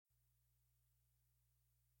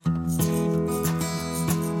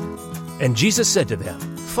And Jesus said to them,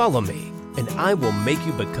 "Follow me, and I will make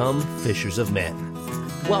you become fishers of men."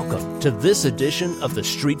 Welcome to this edition of the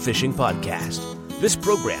Street Fishing Podcast. This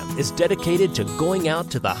program is dedicated to going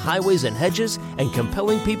out to the highways and hedges and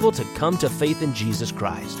compelling people to come to faith in Jesus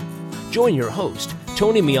Christ. Join your host,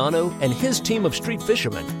 Tony Miano, and his team of street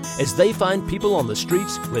fishermen as they find people on the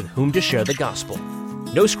streets with whom to share the gospel.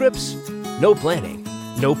 No scripts, no planning,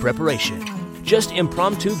 no preparation. Just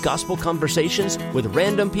impromptu gospel conversations with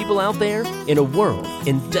random people out there in a world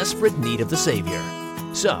in desperate need of the Savior.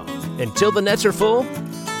 So, until the nets are full,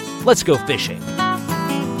 let's go fishing.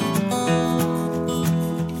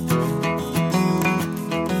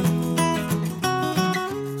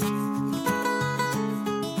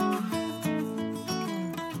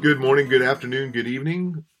 Good morning, good afternoon, good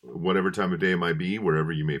evening, whatever time of day it might be,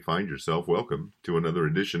 wherever you may find yourself. Welcome to another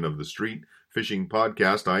edition of the Street Fishing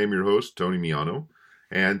Podcast. I am your host, Tony Miano,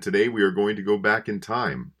 and today we are going to go back in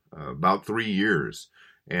time, about 3 years,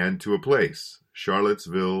 and to a place,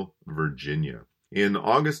 Charlottesville, Virginia. In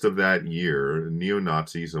August of that year,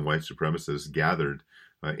 neo-Nazis and white supremacists gathered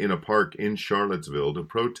in a park in Charlottesville to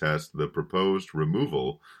protest the proposed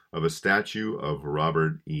removal of a statue of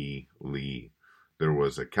Robert E. Lee. There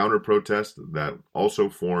was a counter-protest that also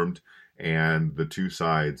formed, and the two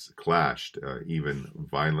sides clashed even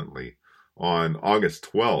violently. On August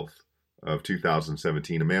 12th of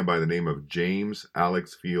 2017, a man by the name of James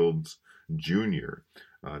Alex Fields Jr.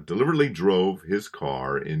 Deliberately drove his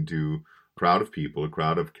car into a crowd of people, a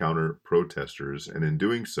crowd of counter-protesters, and in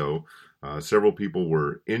doing so, several people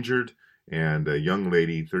were injured, and a young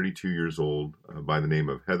lady, 32 years old, by the name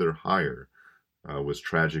of Heather Heyer, was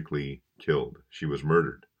tragically killed. She was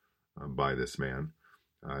murdered by this man.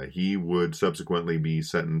 He would subsequently be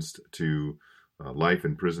sentenced to life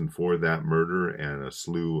in prison for that murder and a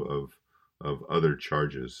slew of other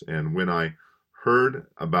charges. And when I heard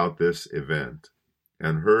about this event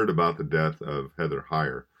and heard about the death of Heather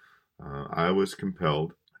Heyer, I was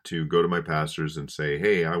compelled to go to my pastors and say,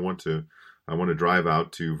 "Hey, I want to drive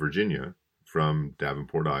out to Virginia from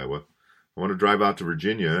Davenport, Iowa. I want to drive out to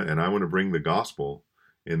Virginia, and I want to bring the gospel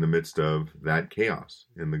in the midst of that chaos,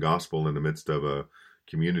 in the gospel in the midst of a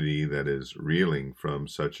community that is reeling from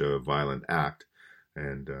such a violent act."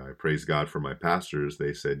 And I praise God for my pastors.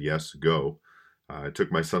 They said, "Yes, go." I took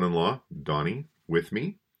my son-in-law, Donnie, with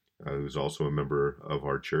me, who's also a member of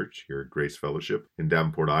our church here at Grace Fellowship in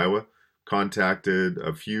Davenport, Iowa. Contacted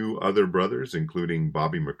a few other brothers, including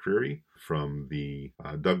Bobby McCreary from the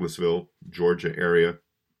Douglasville, Georgia area.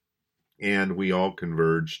 And we all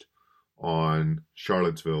converged on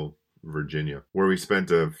Charlottesville, Virginia, where we spent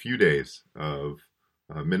a few days of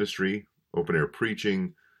ministry, open-air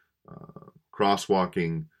preaching,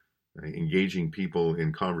 crosswalking, engaging people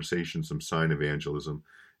in conversation, some sign evangelism.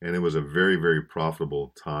 And it was a very, very profitable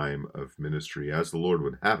time of ministry. As the Lord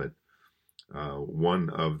would have it,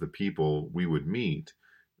 one of the people we would meet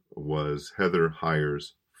was Heather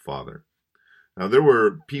Heyer's father. Now, there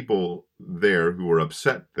were people there who were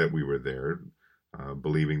upset that we were there,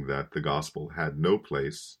 believing that the gospel had no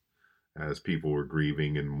place as people were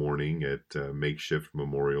grieving and mourning at makeshift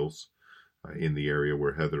memorials in the area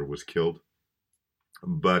where Heather was killed.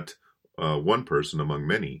 But one person among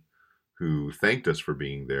many who thanked us for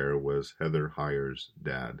being there was Heather Heyer's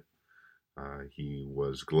dad. He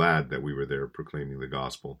was glad that we were there proclaiming the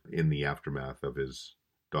gospel in the aftermath of his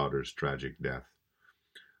daughter's tragic death.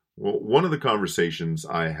 Well, one of the conversations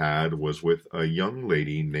I had was with a young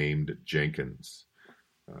lady named Jenkins.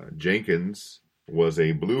 Jenkins was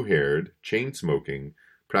a blue-haired, chain-smoking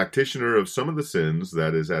practitioner of some of the sins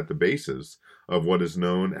that is at the basis of what is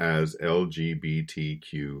known as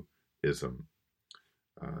LGBTQism.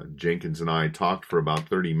 Jenkins and I talked for about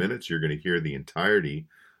 30 minutes. You're going to hear the entirety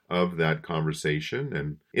of that conversation.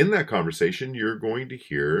 And in that conversation, you're going to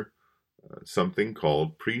hear something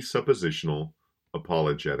called presuppositional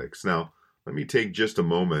apologetics. Now, let me take just a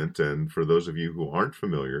moment, and for those of you who aren't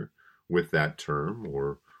familiar with that term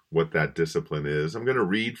or what that discipline is, I'm going to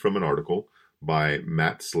read from an article by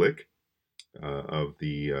Matt Slick of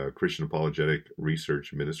the Christian Apologetic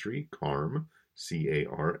Research Ministry, CARM,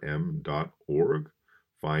 CARM.org.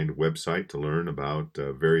 Find website to learn about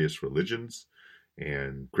various religions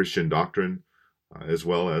and Christian doctrine, as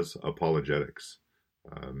well as apologetics.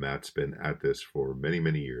 Matt's been at this for many,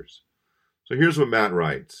 many years. So here's what Matt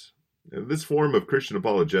writes. This form of Christian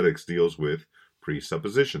apologetics deals with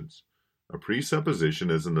presuppositions. A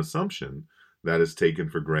presupposition is an assumption that is taken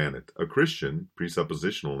for granted. A Christian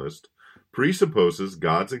presuppositionalist presupposes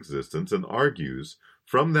God's existence and argues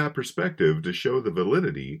from that perspective to show the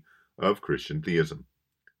validity of Christian theism.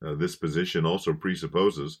 This position also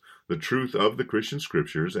presupposes the truth of the Christian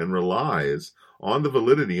scriptures and relies on the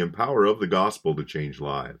validity and power of the gospel to change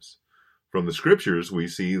lives. From the scriptures, we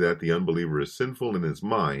see that the unbeliever is sinful in his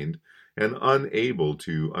mind and unable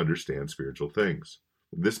to understand spiritual things.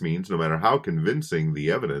 This means no matter how convincing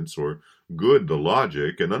the evidence or good the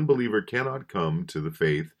logic, an unbeliever cannot come to the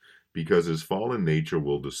faith because his fallen nature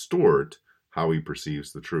will distort how he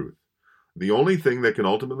perceives the truth. The only thing that can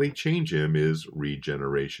ultimately change him is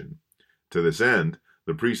regeneration. To this end,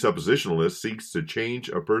 the presuppositionalist seeks to change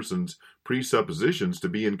a person's presuppositions to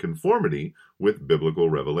be in conformity with biblical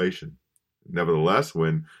revelation. Nevertheless,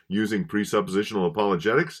 when using presuppositional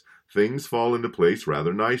apologetics, things fall into place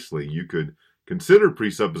rather nicely. You could consider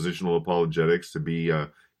presuppositional apologetics to be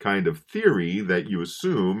a kind of theory that you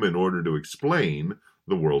assume in order to explain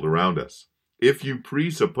the world around us. If you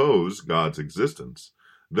presuppose God's existence,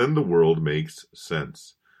 then the world makes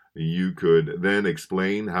sense. You could then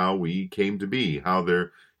explain how we came to be, how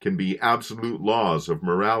there can be absolute laws of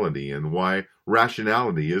morality, and why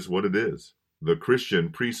rationality is what it is. The Christian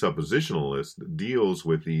presuppositionalist deals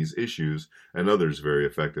with these issues and others very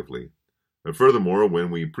effectively. And furthermore,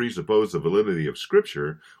 when we presuppose the validity of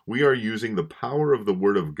Scripture, we are using the power of the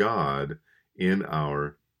Word of God in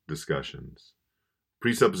our discussions.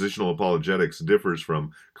 Presuppositional apologetics differs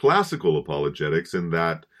from classical apologetics in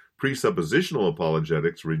that presuppositional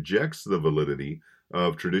apologetics rejects the validity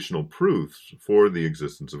of traditional proofs for the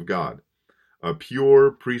existence of God. A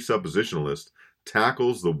pure presuppositionalist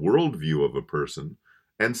tackles the worldview of a person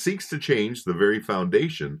and seeks to change the very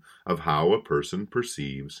foundation of how a person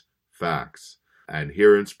perceives facts.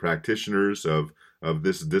 Adherents, practitioners of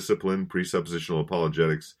this discipline, presuppositional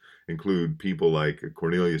apologetics, include people like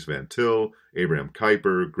Cornelius Van Til, Abraham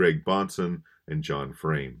Kuyper, Greg Bahnsen, and John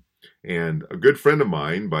Frame. And a good friend of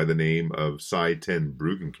mine by the name of Cy ten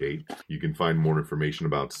Bruggencate. You can find more information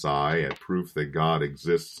about Cy at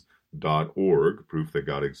proofThatGodExists.org,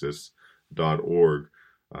 proofThatGodExists.org.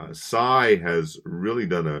 Cy has really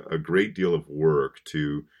done a great deal of work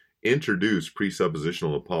to introduce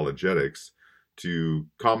presuppositional apologetics to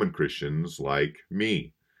common Christians like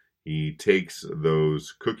me. He takes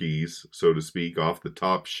those cookies, so to speak, off the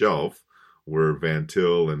top shelf where Van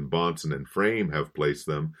Til and Bahnsen and Frame have placed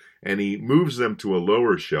them, and he moves them to a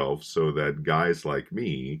lower shelf so that guys like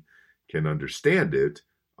me can understand it,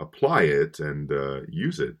 apply it, and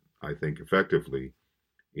use it, I think, effectively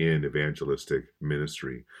in evangelistic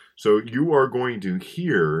ministry. So you are going to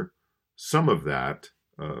hear some of that,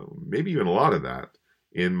 maybe even a lot of that,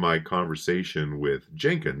 in my conversation with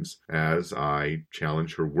Jenkins as I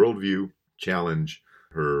challenge her worldview, challenge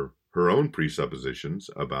her own presuppositions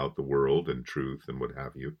about the world and truth and what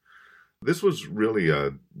have you. This was really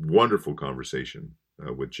a wonderful conversation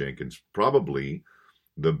with Jenkins, probably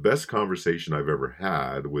the best conversation I've ever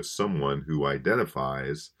had with someone who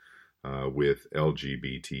identifies with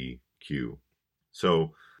LGBTQ.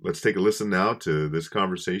 So let's take a listen now to this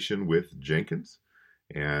conversation with Jenkins.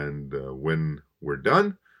 And when we're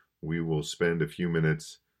done, we will spend a few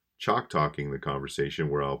minutes chalk-talking the conversation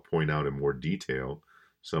where I'll point out in more detail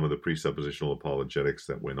some of the presuppositional apologetics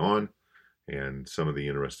that went on and some of the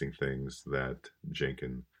interesting things that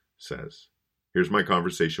Jenkins says. Here's my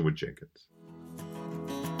conversation with Jenkins.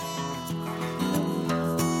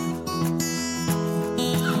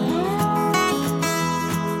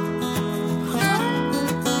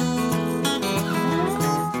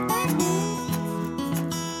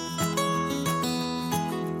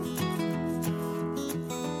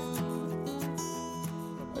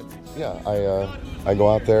 Yeah, I go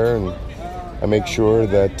out there and I make sure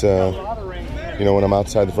that, when I'm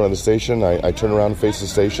outside the front of the station, I turn around and face the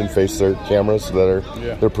station, face their cameras that are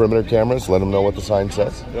their perimeter cameras, let them know what the sign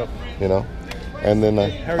says, and then...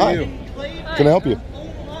 How are you? Can I help you?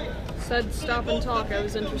 Said stop and talk. I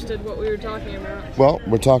was interested what we were talking about. Well,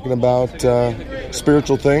 we're talking about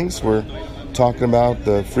spiritual things. We're talking about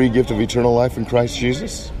the free gift of eternal life in Christ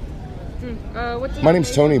Jesus. My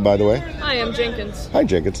name's Tony, by the way. Hi, I'm Jenkins. Hi,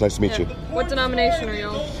 Jenkins. Nice to meet you. What denomination are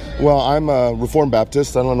y'all? Well, I'm a Reformed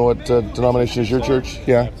Baptist. I don't know what denomination is your church.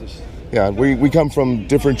 Yeah. Baptist. Yeah, we come from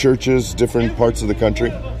different churches, different parts of the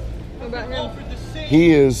country. What about him?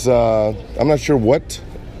 He is, I'm not sure what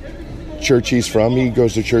church he's from. He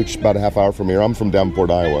goes to church about a half hour from here. I'm from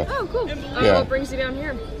Davenport, Iowa. Oh, cool. What brings you down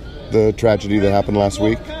here? The tragedy that happened last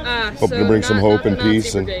week. Hoping to bring some hope and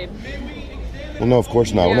peace. Well, no, of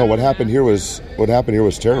course not. No, what happened here was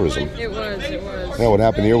terrorism. It was. Yeah, what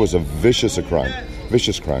happened here was a vicious crime.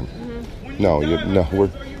 Mm-hmm. No,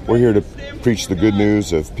 we're here to preach the good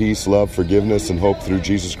news of peace, love, forgiveness, and hope through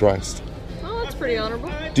Jesus Christ. Oh, that's pretty honorable.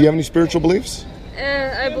 Do you have any spiritual beliefs?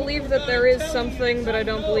 I believe that there is something, but I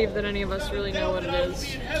don't believe that any of us really know what it is.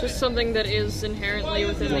 It's just something that is inherently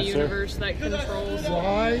within the universe that controls.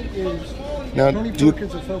 Why is Now, Tony do you,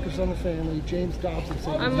 Perkins a focus on the family? James Dobson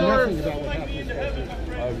saying I'm nothing more- about what happened to his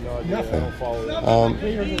I have no idea. I don't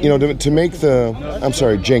follow it. to make the, I'm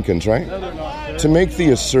sorry, Jenkins, right? To make the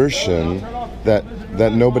assertion that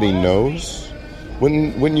nobody knows,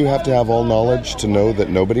 wouldn't you have to have all knowledge to know that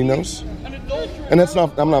nobody knows? And that's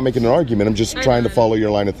not, I'm not making an argument, I'm just trying to follow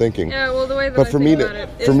your line of thinking. Yeah, well, the way that But I for think me about it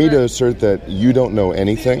is to that- assert that you don't know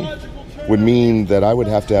anything would mean that I would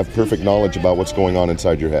have to have perfect knowledge about what's going on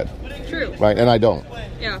inside your head, True. right? And I don't.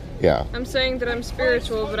 Yeah. Yeah. I'm saying that I'm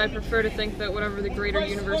spiritual, but I prefer to think that whatever the greater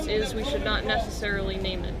universe is, we should not necessarily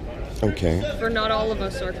name it. Okay. For not all of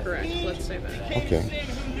us are correct, let's say that. Okay.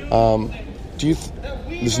 This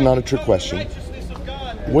is not a trick question.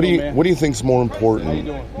 What do you think is more important?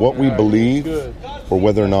 What we believe, or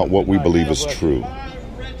whether or not what we believe is true?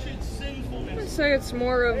 I'd say it's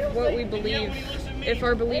more of what we believe. If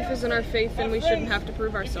our belief is in our faith, then we shouldn't have to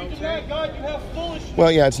prove ourselves, right?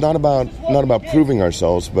 Well, yeah, it's not about proving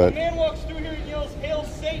ourselves, but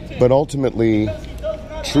ultimately,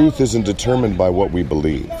 truth isn't determined by what we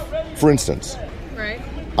believe. For instance, Right?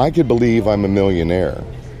 I could believe I'm a millionaire.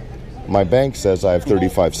 My bank says I have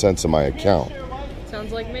 35 cents in my account.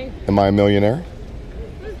 Sounds like me. Am I a millionaire?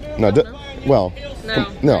 No. Well, No,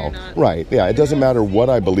 no. you're not. Right. Yeah, it doesn't matter what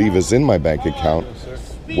I believe is in my bank account.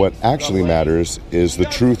 What actually matters is the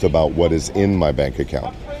truth about what is in my bank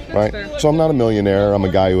account, right? fair. So I'm not a millionaire. I'm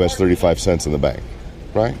a guy who has 35 cents in the bank,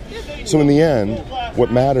 right? So in the end,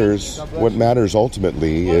 what matters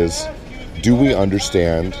ultimately is, do we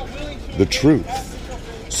understand the truth?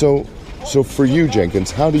 So for you, Jenkins,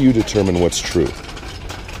 how do you determine what's true?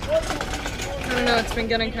 I don't know, it's been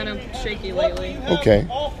getting kind of shaky lately. Okay.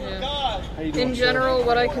 Yeah. In general,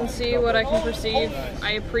 what I can see, what I can perceive,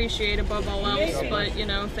 I appreciate above all else, but,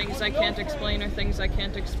 things I can't explain are things I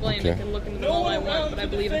can't explain. Okay. I can look into them all I want, but I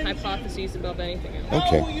believe in hypotheses above anything else.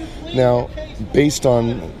 Okay. Now, based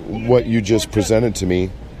on what you just presented to me,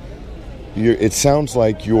 it sounds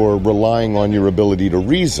like you're relying on your ability to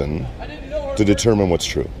reason to determine what's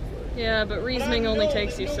true. Yeah, but reasoning only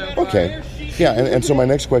takes you so far. Okay. Yeah, and so my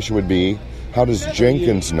next question would be, how does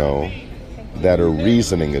Jenkins know that her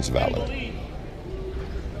reasoning is valid?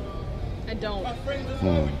 I don't.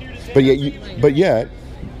 But yet,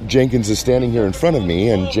 Jenkins is standing here in front of me,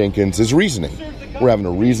 and Jenkins is reasoning. We're having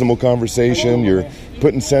a reasonable conversation. You're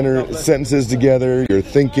putting sentences together. You're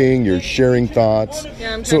thinking. You're sharing thoughts. Yeah,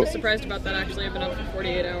 I'm kind So- of surprised about that, actually. I've been up for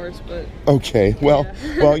 48 hours, but... Okay, well,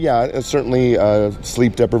 certainly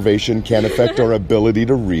sleep deprivation can affect our ability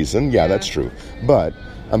to reason. Yeah, that's true. But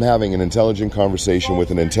I'm having an intelligent conversation with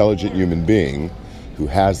an intelligent human being who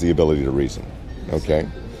has the ability to reason. Okay?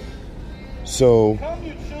 So,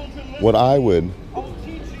 what I would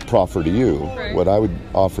proffer to you, what I would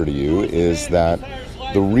offer to you is that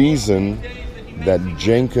the reason that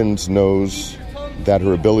Jenkins knows that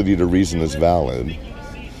her ability to reason is valid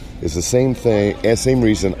is the same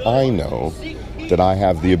reason I know that I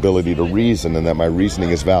have the ability to reason and that my reasoning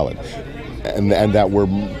is valid. And that we're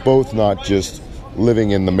both not just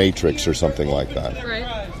living in the Matrix or something like that. Right,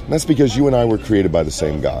 And that's because you and I were created by the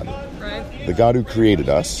same God. right. The God who created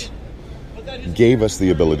us gave us the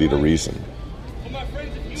ability to reason.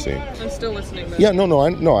 See? I'm still listening, though. Yeah, no,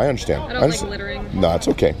 I understand. I don't like understand. littering. No, it's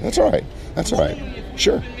okay. That's all right.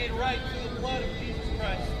 Sure.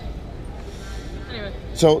 Anyway,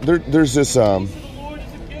 So there's this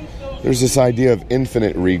idea of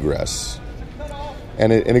infinite regress,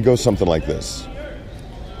 and it goes something like this.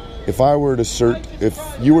 If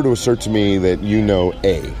you were to assert to me that you know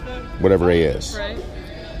A, whatever A is, right?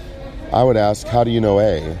 I would ask, how do you know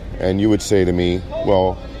A? And you would say to me,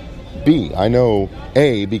 well, B. I know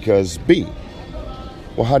A because B.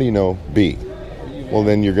 Well, how do you know B? Well,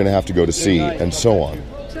 then you're going to have to go to C, and so on.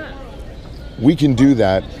 What's that? We can do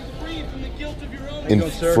that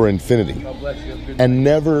for infinity and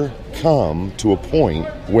never come to a point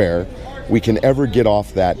where we can ever get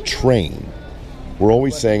off that train. We're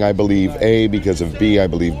always saying, I believe A because of B, I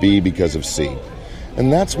believe B because of C.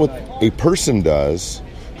 And that's what a person does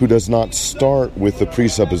who does not start with the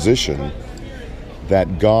presupposition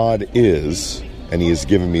that God is, and He has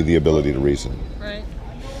given me the ability to reason. Right.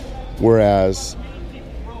 Whereas,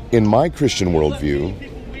 in my Christian worldview,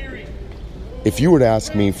 if you were to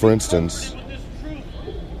ask me, for instance,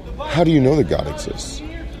 how do you know that God exists?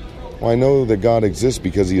 Well, I know that God exists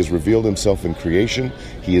because He has revealed Himself in creation.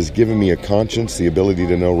 He has given me a conscience, the ability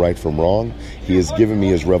to know right from wrong. He has given me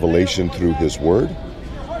His revelation through His Word.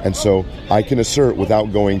 And so I can assert,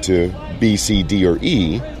 without going to B, C, D, or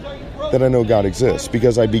E, that I know God exists,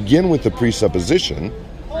 because I begin with the presupposition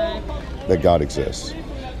that God exists.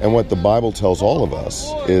 And what the Bible tells all of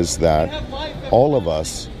us is that all of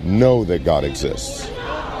us know that God exists.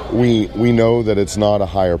 We know that it's not a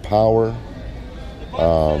higher power.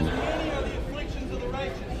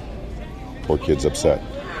 Poor kid's upset.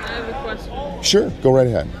 I have a question. Sure, go right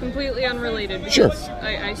ahead. Completely unrelated. Because Sure.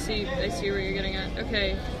 I see where you're getting at.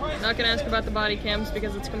 Okay, not going to ask about the body cams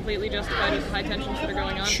because it's completely justified with the high tensions that are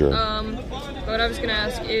going on. Sure. But what I was going to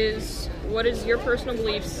ask is, what is your personal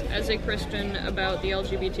beliefs as a Christian about the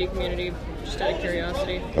LGBT community, just out of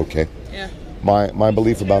curiosity? Okay. Yeah. My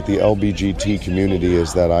belief about the LGBT community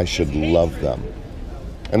is that I should love them.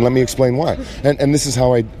 And let me explain why. And this is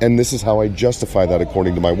how I justify that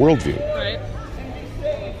according to my worldview. Right.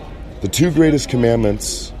 The two greatest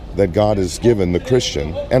commandments that God has given the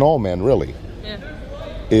Christian, and all men really,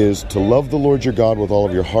 is to love the Lord your God with all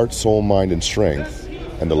of your heart, soul, mind, and strength,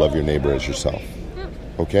 and to love your neighbor as yourself.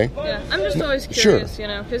 Okay? Yeah, I'm just always curious,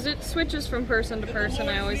 because it switches from person to person.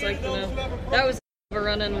 I always like to know. That was a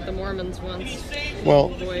run-in with the Mormons once. Well,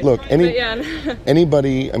 look,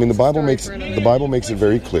 anybody. I mean, the Bible makes it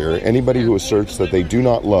very clear. Anybody who asserts that they do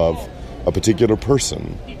not love a particular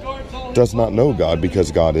person does not know God,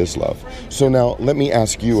 because God is love. So now, let me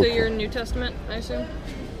ask you. So you're New Testament, I assume?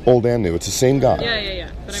 Old and New. It's the same God.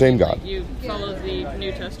 Yeah. But same God. Like, you follow the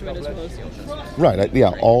New Testament as well as the Old Testament.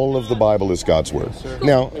 Right. All of the Bible is God's Word.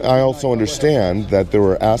 Now, I also understand that there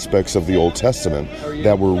were aspects of the Old Testament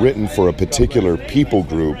that were written for a particular people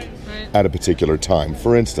group at a particular time.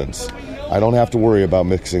 For instance, I don't have to worry about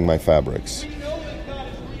mixing my fabrics.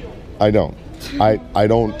 I don't. I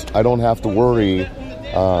don't have to worry.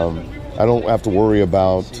 I don't have to worry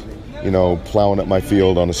about, plowing up my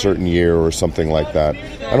field on a certain year or something like that.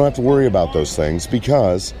 I don't have to worry about those things,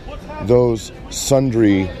 because those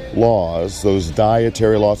sundry laws, those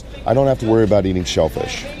dietary laws, I don't have to worry about eating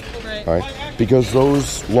shellfish. Right. All right? Because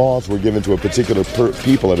those laws were given to a particular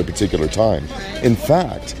people at a particular time. Right. In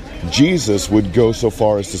fact, Jesus would go so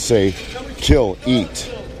far as to say, kill,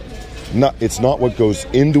 eat. It's not what goes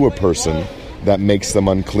into a person that makes them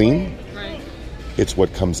unclean. Right. It's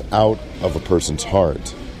what comes out of a person's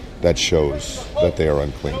heart that shows that they are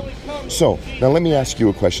unclean. So, now let me ask you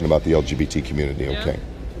a question about the LGBT community, okay?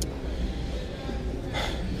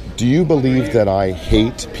 Do you believe that I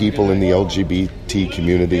hate people in the LGBT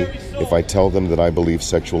community if I tell them that I believe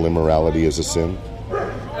sexual immorality is a sin?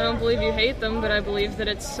 I don't believe you hate them, but I believe that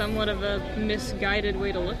it's somewhat of a misguided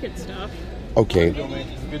way to look at stuff. Okay.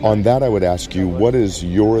 On that, I would ask you, what is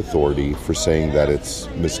your authority for saying that it's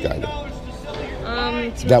misguided?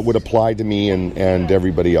 That would apply to me and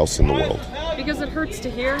everybody else in the world. Because it hurts to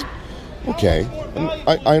hear. Okay.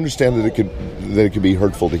 I understand that it could be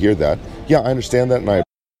hurtful to hear that. Yeah, I understand that, and I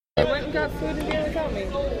went and got food and beer without me.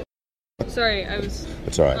 Sorry, I was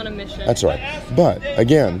on a mission. That's all right. But,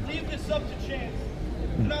 again,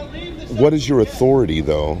 what is your authority,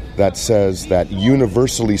 though, that says that,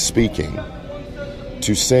 universally speaking,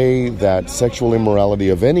 to say that sexual immorality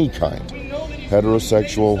of any kind,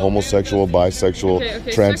 heterosexual, homosexual, bisexual,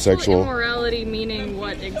 transsexual... Sexual immorality meaning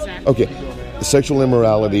what exactly? Okay. Sexual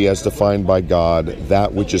immorality as defined by God,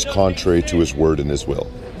 that which is contrary to His word and His will.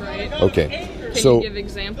 Right. Okay. Can you give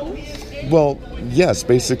examples? Well, yes,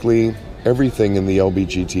 basically everything in the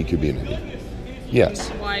LGBT community. Yes.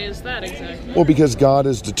 Why is that exactly? Well, because God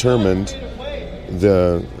has determined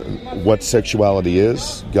what sexuality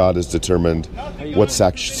is. God has determined what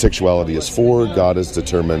sexuality is for. God has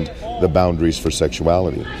determined the boundaries for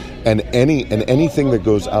sexuality. And anything that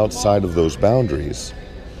goes outside of those boundaries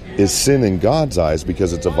is sin in God's eyes,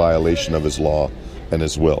 because it's a violation of His law and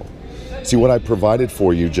His will. See, what I provided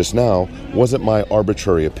for you just now wasn't my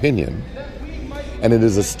arbitrary opinion, and it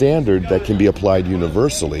is a standard that can be applied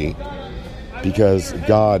universally, because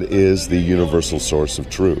God is the universal source of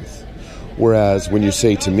truth. Whereas when you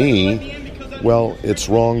say to me, well, it's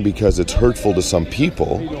wrong because it's hurtful to some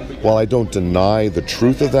people, while I don't deny the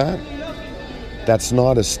truth of that, that's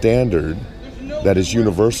not a standard that is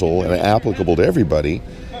universal and applicable to everybody.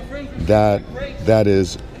 That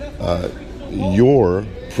is your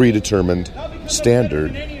predetermined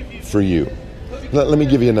standard for you. Let me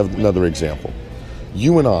give you another example.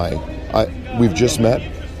 You and I, we've just met,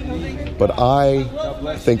 but I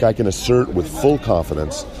think I can assert with full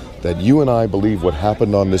confidence that you and I believe what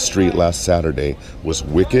happened on this street last Saturday was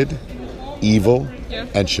wicked, evil,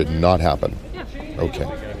 and should not happen. Okay.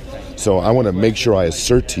 So I want to make sure I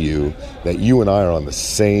assert to you that you and I are on the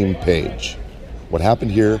same page. What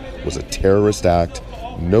happened here was a terrorist act,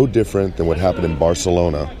 no different than what happened in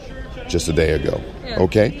Barcelona just a day ago.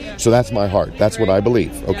 okay? So that's my heart. That's what I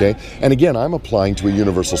believe, okay? And again, I'm applying to a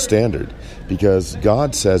universal standard because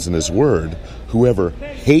God says in His Word, whoever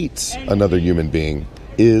hates another human being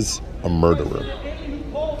is a murderer.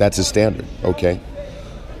 That's His standard, okay?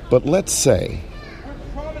 But let's say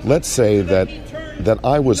that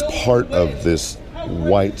I was part of this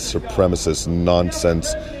white supremacist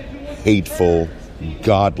nonsense, hateful,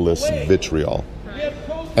 godless vitriol.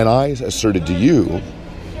 And I asserted to you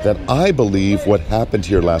that I believe what happened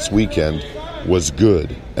here last weekend was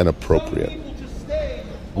good and appropriate.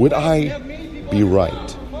 Would I be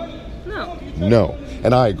right? No. No.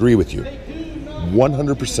 And I agree with you.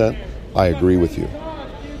 100% I agree with you.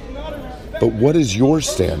 But what is your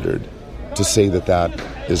standard to say that that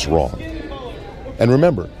is wrong? And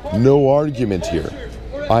remember, no argument here.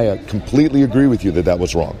 I completely agree with you that that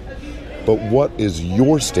was wrong. But what is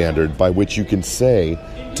your standard by which you can say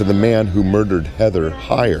to the man who murdered Heather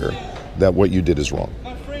Heyer that what you did is wrong?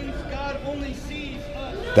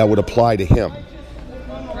 That would apply to him.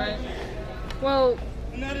 Right. Well,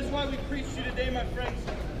 And that is why we preach to you today, my friends.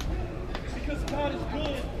 Because God is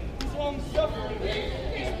good, He's long-suffering,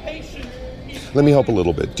 He's patient. Let me help a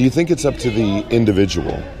little bit. Do you think it's up to the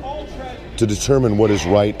individual to determine what is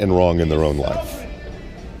right and wrong in their own life?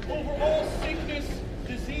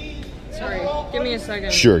 sorry. Give me a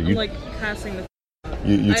second. Sure, I'm you- like passing the...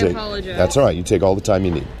 You I take. apologize. That's all right. You take all the time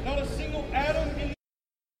you need.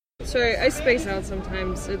 Sorry, I space out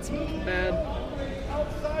sometimes. It's bad.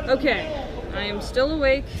 Okay. I am still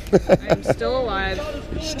awake. I am still alive.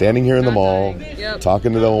 You're standing here in the Not mall, dying. Yep.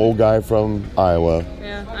 talking to the old guy from Iowa.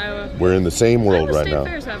 Yeah, Iowa. We're in the same world Iowa right State now.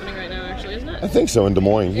 Fair's happening right now, actually, isn't it? I think so, in Des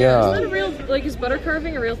Moines. Isn't Yeah, that a real, like, is butter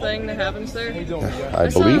carving a real thing that happens there? I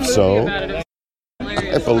saw a believe movie so. about it. It was I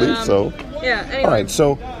hilarious. believe so. Yeah, anyway. All right,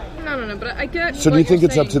 so No, but I get do what you think you're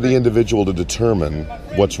it's up to saying, the but- individual to determine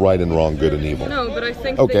what's right and wrong, good and evil? No, but I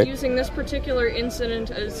think Okay. that using this particular incident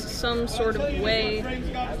as some sort of way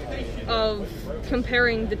of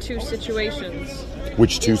comparing the two situations.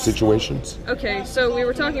 Which two situations? Okay, so we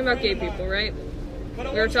were talking about gay people, right?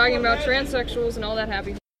 We were talking about transsexuals and all that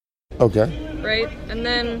happy, Okay. right? And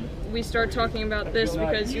then we start talking about this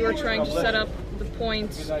because you are trying to set up the point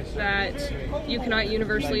that you cannot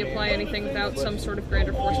universally apply anything without some sort of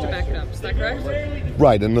grander force to back it up. Is that correct?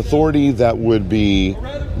 Right, an authority that would be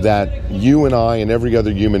that you and I and every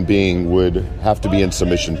other human being would have to be in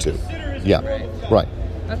submission to. Yeah, right.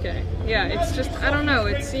 Okay. Yeah, it's just I don't know.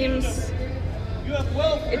 It seems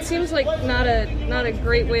like not a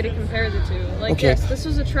great way to compare the two. Like Okay. yes, this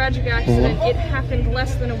was a tragic accident. It happened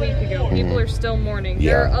less than a week ago. People are still mourning.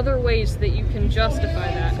 There are Yeah. other ways that you can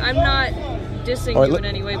justify that. I'm not dissing All right, you in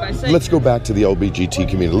any way by saying let's go back to the LBGT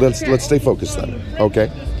community. Let's Okay. let's stay focused then. Okay.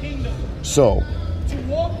 So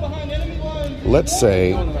let's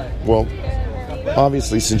say, well,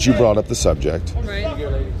 obviously, since you brought up the subject, right?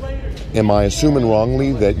 am I assuming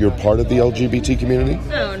wrongly that you're part of the LGBT community?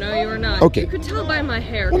 No, you were not. Okay. You could tell by my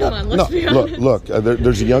hair. Well, Come on, let's be honest. Look.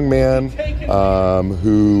 There's a young man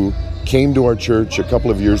who came to our church a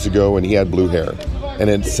couple of years ago, and he had blue hair, and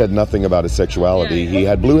it said nothing about his sexuality. Yeah. He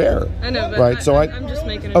had blue hair. I know, but right? I'm just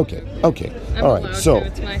making it. Okay. I'm All right. allowed So, to.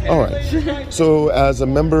 It's my hair. all right. So, as a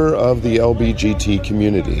member of the LBGT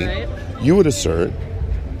community, Right. you would assert,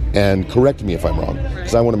 and correct me if I'm wrong,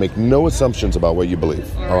 because I want to make no assumptions about what you believe.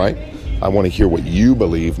 All right. I want to hear what you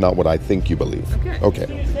believe, not what I think you believe. Okay.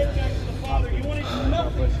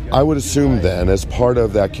 I would assume then, as part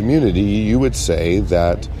of that community, you would say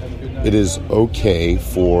that it is okay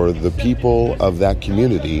for the people of that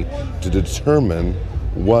community to determine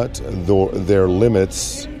what their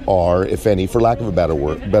limits are, if any, for lack of a better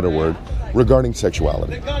word, regarding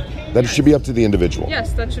sexuality. That it should be up to the individual.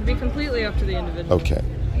 Yes, that should be completely up to the individual. Okay.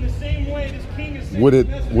 Would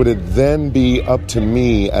it then be up to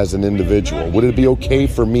me as an individual? Would it be okay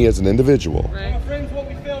for me as an individual Right?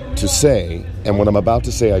 to say, and what I'm about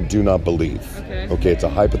to say I do not believe. Okay. It's a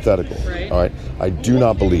hypothetical. Right. All right. I do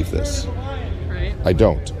not believe this. Right? I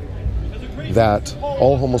don't. That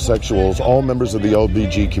all homosexuals, all members of the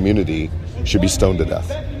LBG community should be stoned to death.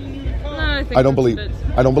 No, I think I don't that's believe a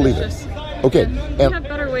bit I don't believe it. vicious. Okay. We have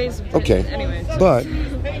better ways of Okay. Anyways.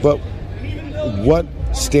 But what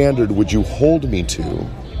standard would you hold me to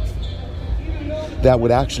that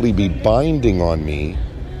would actually be binding on me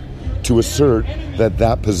to assert that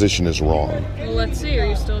that position is wrong? Well, let's see. Are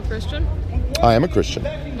you still a Christian? I am a Christian.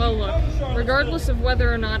 Well, look. Regardless of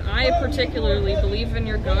whether or not I particularly believe in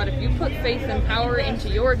your God, if you put faith and power into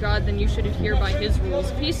your God, then you should adhere by His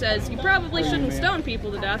rules. If He says you probably shouldn't stone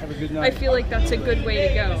people to death, I feel like that's a good way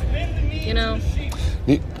to go. You know?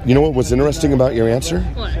 You know what was interesting about your answer?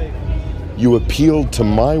 What? You appealed to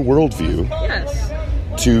my worldview Yes.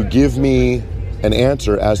 to give me an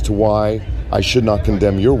answer as to why I should not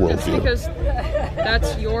condemn your worldview. Because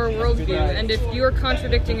that's your worldview, and if you're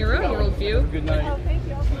contradicting your own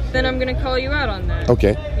worldview, then I'm going to call you out on that.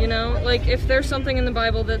 Okay. You know, like if there's something in the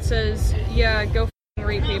Bible that says, yeah, go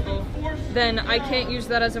rape people, then I can't use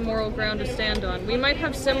that as a moral ground to stand on. We might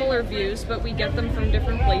have similar views, but we get them from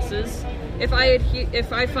different places. If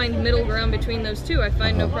I find middle ground between those two, I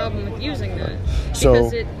find no problem with using that.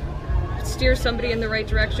 Because it steers somebody in the right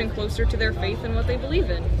direction, closer to their faith and what they believe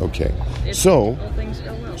in. Okay. All things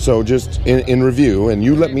go well. So just in review, and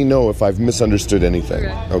you let me know if I've misunderstood anything.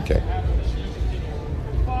 Okay.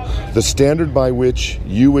 The standard by which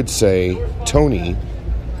you would say, Tony,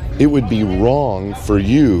 it would be wrong for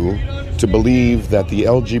you to believe that the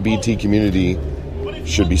LGBT community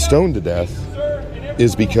should be stoned to death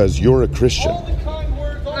is because you're a Christian.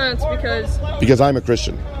 It's because I'm a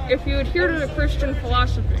Christian. If you adhere to the Christian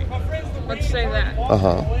philosophy, let's say that.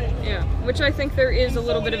 Yeah, which I think there is a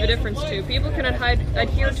little bit of a difference too. People can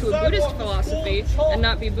adhere to a Buddhist philosophy and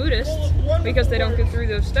not be Buddhists because they don't get through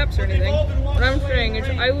those steps or anything. What I'm saying is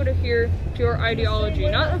I would adhere to your ideology.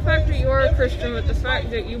 Not the fact that you're a Christian, but the fact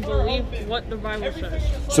that you believe what the Bible says.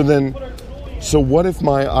 So what if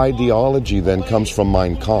my ideology then comes from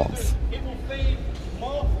Mein Kampf?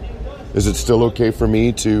 Is it still okay for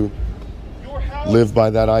me to live by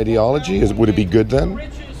that ideology? Would it be good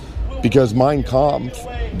then? Because Mein Kampf,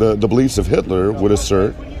 the beliefs of Hitler, would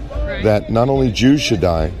assert that not only Jews should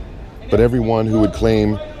die, but everyone who would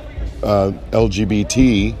claim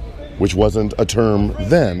LGBT, which wasn't a term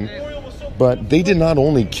then, but they did not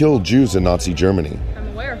only kill Jews in Nazi Germany. I'm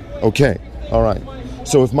aware. Okay, all right.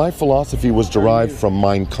 So if my philosophy was derived from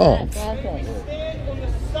Mein Kampf,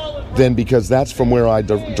 then because that's from where I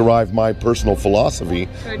derive my personal philosophy,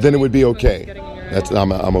 then it would be okay.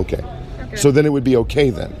 I'm okay. So then it would be okay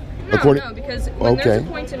then. No, because when there's a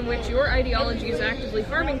point in which your ideology is actively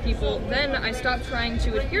harming people, then I stop trying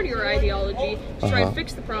to adhere to your ideology to try and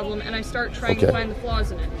fix the problem, and I start trying to find the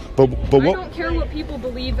flaws in it. But I don't care what people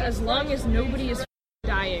believe as long as nobody is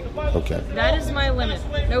dying. Okay. That is my limit.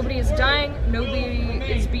 Nobody is dying, nobody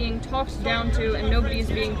is being talked down to, and nobody is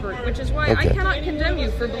being hurt, which is why I cannot condemn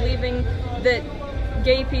you for believing that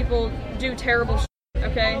gay people do terrible shit,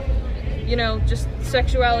 okay? You know, just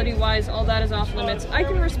sexuality-wise, all that is off limits. I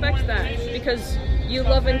can respect that, because you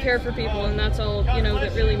love and care for people, and that's all, you know,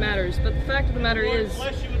 that really matters. But the fact of the matter is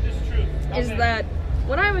that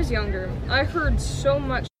when I was younger, I heard so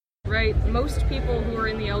much, right? Most people who are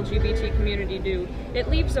in the LGBT community do. It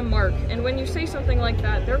leaves a mark, and when you say something like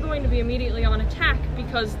that, they're going to be immediately on attack,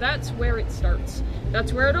 because that's where it starts.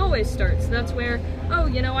 That's where it always starts. That's where, oh,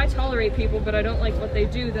 you know, I tolerate people, but I don't like what they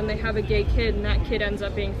do. Then they have a gay kid, and that kid ends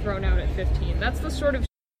up being thrown out at 15. That's the sort of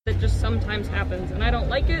that just sometimes happens, and I don't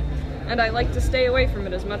like it, and I like to stay away from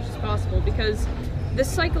it as much as possible, because the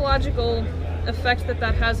psychological effect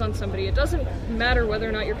that has on somebody, it doesn't matter whether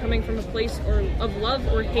or not you're coming from a place of love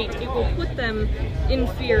or hate. It will put them in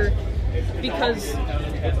fear, because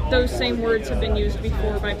those same words have been used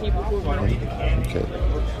before by people who have known it.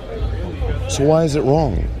 Okay. So why is it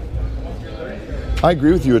wrong? I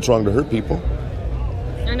agree with you. It's wrong to hurt people.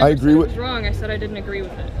 I agree with. It was wrong. I said I didn't agree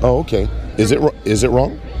with it. Oh, okay. Is it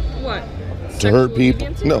wrong? What? To hurt people?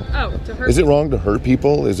 Deviancy? No. Oh, to hurt. Is it wrong to hurt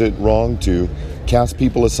people? Is it wrong to cast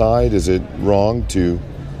people aside? Is it wrong to?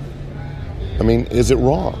 I mean, is it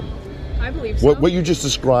wrong? I believe so. What you just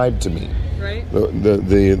described to me. Right.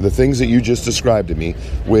 The things that you just described to me,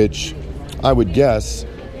 which I would guess,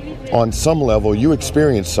 on some level, you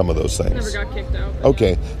experienced some of those things. Never got kicked out.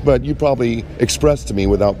 Okay, but you probably expressed to me,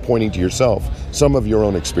 without pointing to yourself, some of your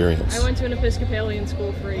own experience. I went to an Episcopalian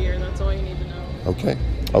school for a year. That's all you need to know.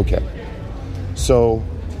 Okay. So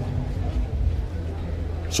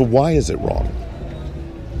why is it wrong?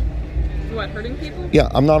 What, hurting people? Yeah,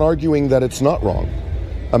 I'm not arguing that it's not wrong.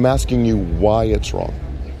 I'm asking you why it's wrong.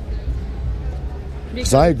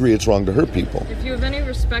 Because I agree it's wrong to hurt people. If you have any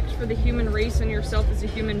respect for the human race and yourself as a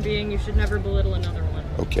human being, you should never belittle another one.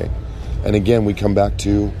 Okay. And again, we come back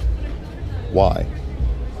to why.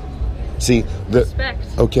 See, respect.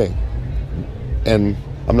 Okay. And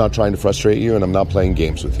I'm not trying to frustrate you, and I'm not playing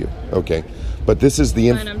games with you. Okay. But this is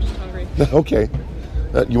the... Fine, I'm just hungry. Okay.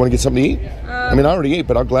 You want to get something to eat? I mean, I already ate,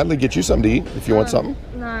 but I'll gladly get you something to eat if you want something.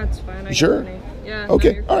 Nah, it's fine. You sure? Yeah.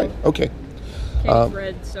 Okay. All right. Okay.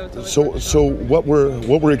 Bread, so what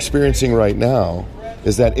we're experiencing right now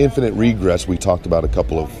is that infinite regress we talked about a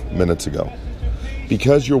couple of minutes ago.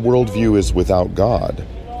 Because your worldview is without God,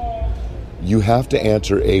 you have to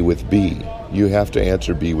answer A with B. You have to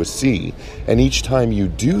answer B with C. And each time you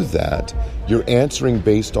do that, you're answering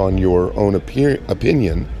based on your own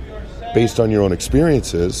opinion based on your own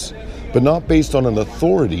experiences, but not based on an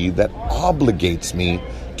authority that obligates me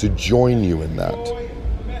to join you in that.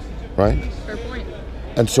 Right? Fair point.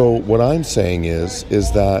 And so what I'm saying is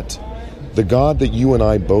that the God that you and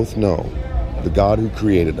I both know, the God who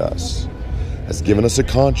created us, has given us a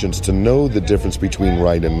conscience to know the difference between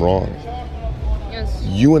right and wrong. Yes.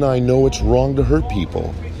 You and I know it's wrong to hurt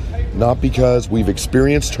people, not because we've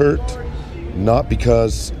experienced hurt, not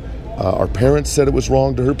because our parents said it was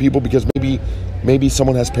wrong to hurt people, because maybe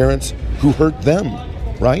someone has parents who hurt them,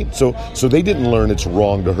 right? So they didn't learn it's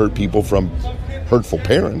wrong to hurt people from hurtful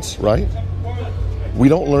parents, right? We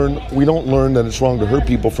don't learn that it's wrong to hurt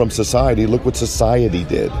people from society. Look what society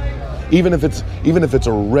did. Even if it's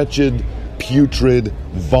a wretched, putrid,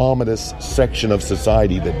 vomitous section of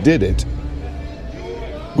society that did it,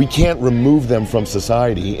 we can't remove them from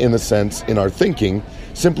society in our thinking,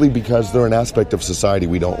 simply because they're an aspect of society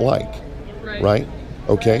we don't like. Right?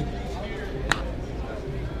 Okay?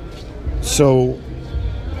 So,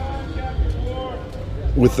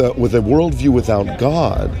 with a worldview without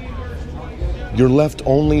God, you're left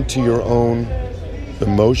only to your own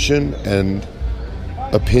emotion and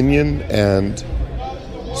opinion and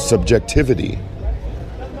subjectivity.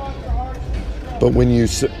 But when you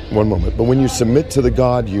submit to the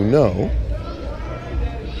God you know,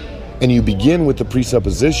 and you begin with the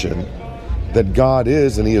presupposition that God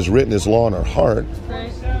is, and He has written His law in our heart,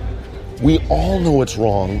 Right. we all know it's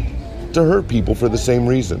wrong to hurt people for the same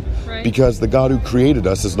reason. Right. Because the God who created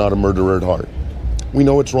us is not a murderer at heart. We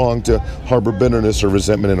know it's wrong to harbor bitterness or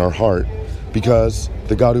resentment in our heart, because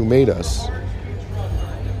the God who made us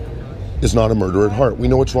is not a murderer at heart. We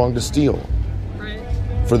know it's wrong to steal Right.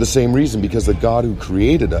 for the same reason, because the God who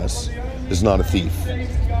created us is not a thief.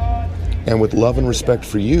 And with love and respect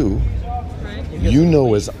for you, Right. you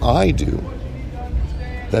know as I do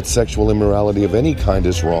that sexual immorality of any kind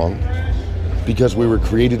is wrong, because we were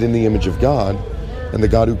created in the image of God, and the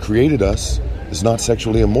God who created us is not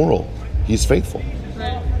sexually immoral. He's faithful.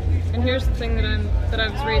 Right. And here's the thing that I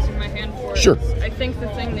was raising my hand for. Sure. I think the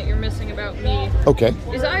thing that you're missing about me Okay.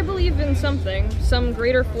 is I believe in something, some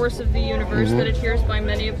greater force of the universe that adheres by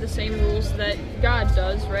many of the same rules that God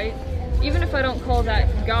does, right? Even if I don't call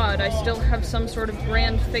that God, I still have some sort of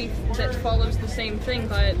grand faith that follows the same thing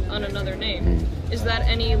but on another name. Is that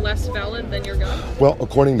any less valid than your God? Well,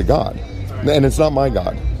 according to God. And it's not my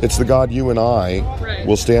God. It's the God you and I Right.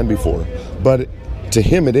 will stand before. But to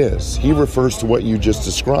Him it is. He refers to what you just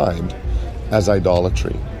described as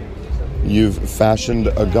idolatry. You've fashioned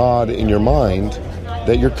a God in your mind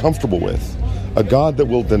that you're comfortable with. A God that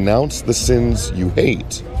will denounce the sins you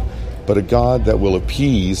hate, but a God that will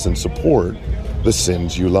appease and support the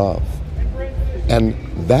sins you love. And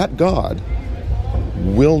that God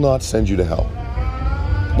will not send you to hell.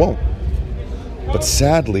 Won't. But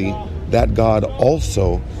sadly, that God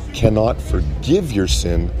also cannot forgive your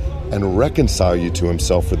sin and reconcile you to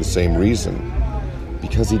Himself for the same reason,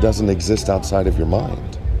 because He doesn't exist outside of your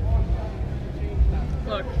mind.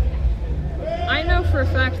 Look, I know for a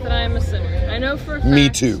fact that I am a sinner. I know for a fact Me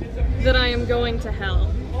too. that I am going to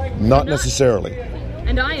hell. Not necessarily.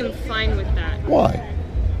 And I am fine with that. Why?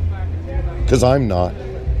 Because I'm not.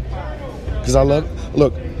 Because I love...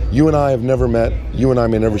 Look, you and I have never met. You and I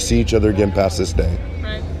may never see each other again past this day.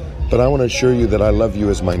 Right? But I want to assure you that I love you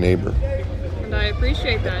as my neighbor. And I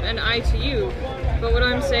appreciate that, and I to you. But what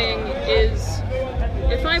I'm saying is,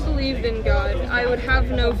 if I believed in God, I would have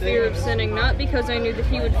no fear of sinning, not because I knew that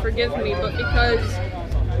He would forgive me, but because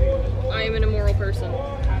I am an immoral person.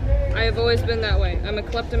 I have always been that way. I'm a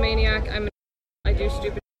kleptomaniac, I do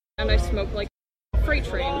stupid and I smoke like a freight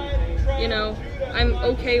train. You know, I'm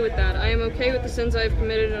okay with that. I am okay with the sins I've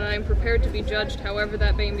committed, and I am prepared to be judged however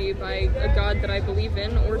that may be by a God that I believe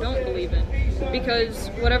in or don't believe in. Because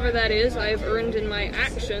whatever that is, I have earned in my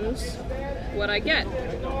actions what I get.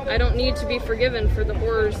 I don't need to be forgiven for the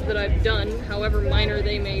horrors that I've done, however minor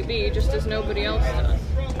they may be, just as nobody else does.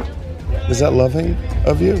 Is that loving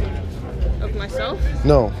of you? Of myself?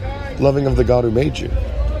 No. Loving of the God who made you.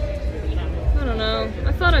 I don't know.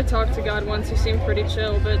 I thought I talked to God once. He seemed pretty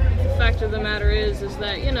chill, but the fact of the matter is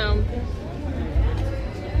that, you know,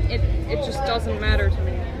 it just doesn't matter to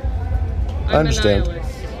me. I understand. A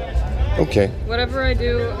nihilist. Okay. Whatever I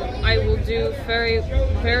do, I will do very,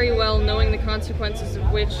 very well, knowing the consequences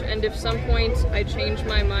of which, and if some point I change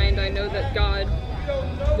my mind, I know that God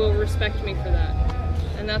will respect me for that.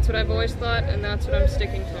 And that's what I've always thought, and that's what I'm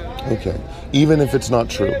sticking to. Okay. Even if it's not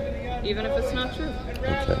true. Even if it's not true.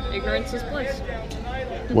 Okay. Ignorance is bliss.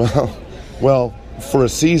 Well, for a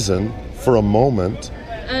season, for a moment,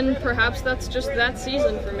 And perhaps that's just that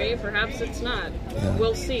season for me. Perhaps it's not. Yeah.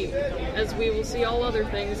 We'll see. As we will see all other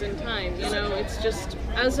things in time. You know, it's just,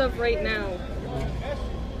 as of right now,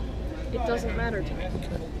 it doesn't matter to me.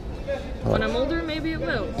 Okay. When I'm older, maybe it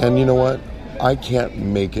will. And you know what? I can't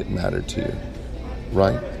make it matter to you,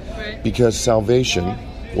 right? Right. Because salvation,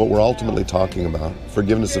 what we're ultimately talking about,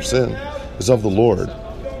 forgiveness of sin, is of the Lord,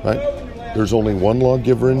 right? There's only one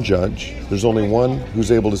lawgiver and judge. There's only one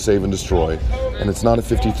who's able to save and destroy, and it's not a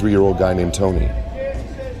 53-year-old guy named Tony.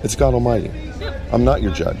 It's God Almighty. Yep. I'm not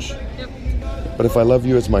your judge. Yep. But if I love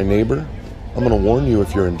you as my neighbor, I'm going to warn you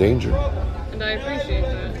if you're in danger. And I appreciate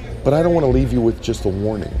that. But I don't want to leave you with just a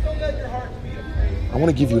warning. I want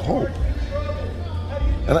to give you hope.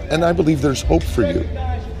 And I believe there's hope for you.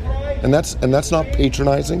 And that's not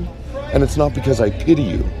patronizing, and it's not because I pity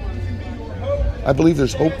you. I believe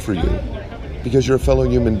there's hope for you because you're a fellow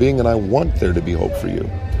human being, and I want there to be hope for you.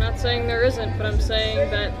 I'm not saying there isn't, but I'm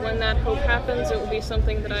saying that when that hope happens, it will be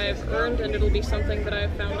something that I have earned, and it'll be something that I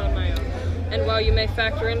have found on my own. And while you may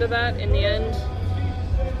factor into that, in the end,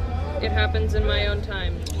 it happens in my own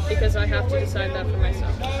time, because I have to decide that for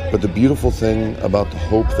myself. But the beautiful thing about the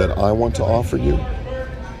hope that I want to offer you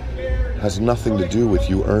has nothing to do with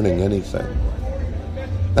you earning anything.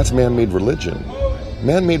 That's man-made religion.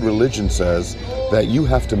 Man-made religion says that you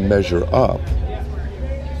have to measure up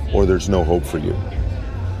or there's no hope for you.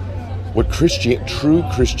 What true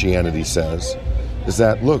Christianity says is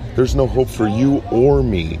that, look, there's no hope for you or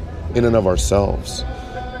me in and of ourselves.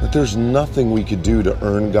 That there's nothing we could do to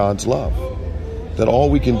earn God's love. That all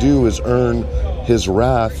we can do is earn His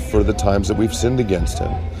wrath for the times that we've sinned against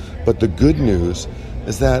Him. But the good news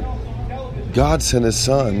is that God sent His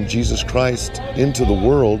Son, Jesus Christ, into the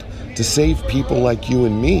world to save people like you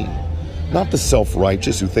and me. Not the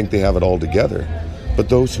self-righteous who think they have it all together, but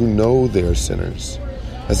those who know they're sinners.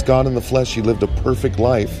 As God in the flesh, He lived a perfect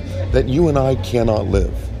life that you and I cannot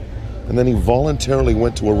live. And then He voluntarily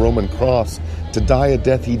went to a Roman cross to die a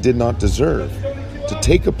death He did not deserve, to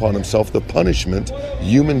take upon Himself the punishment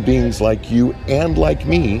human beings like you and like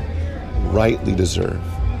me rightly deserve.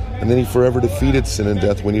 And then He forever defeated sin and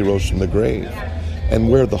death when He rose from the grave. And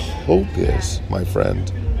where the hope is, my friend,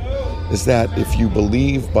 is that if you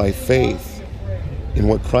believe by faith in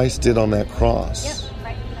what Christ did on that cross,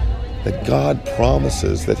 that God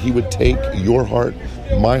promises that He would take your heart,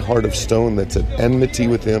 my heart of stone that's at enmity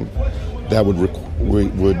with Him, that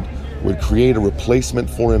would create a replacement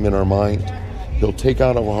for Him in our mind. He'll take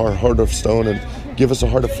out of our heart of stone and give us a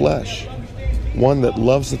heart of flesh. One that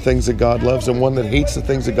loves the things that God loves and one that hates the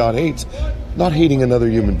things that God hates. Not hating another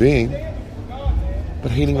human being, but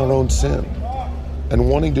hating our own sin. And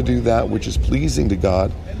wanting to do that which is pleasing to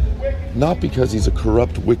God, not because He's a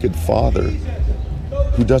corrupt, wicked father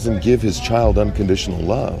who doesn't give His child unconditional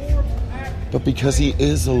love, but because He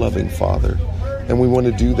is a loving father. And we want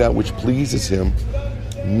to do that which pleases Him,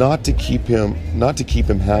 not to keep Him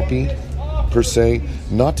happy, per se,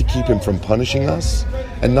 not to keep Him from punishing us,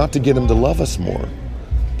 and not to get Him to love us more,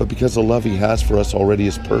 but because the love He has for us already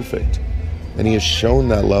is perfect. And He has shown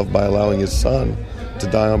that love by allowing His Son to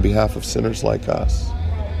die on behalf of sinners like us.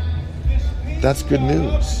 That's good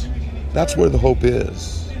news. That's where the hope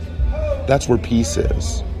is. That's where peace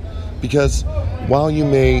is. Because while you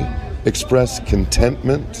may express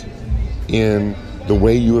contentment in the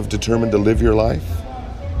way you have determined to live your life,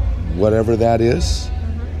 whatever that is,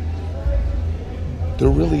 there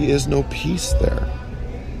really is no peace there.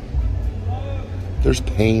 There's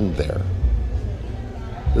pain there.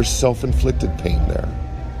 There's self-inflicted pain there.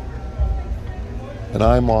 And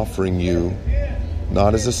I'm offering you,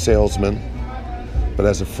 not as a salesman, but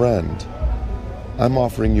as a friend, I'm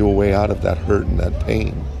offering you a way out of that hurt and that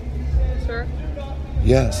pain. Sure.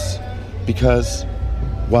 Yes, because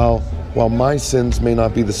while my sins may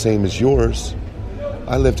not be the same as yours,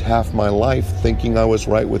 I lived half my life thinking I was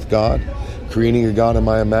right with God, creating a God in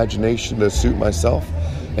my imagination to suit myself,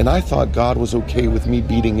 and I thought God was okay with me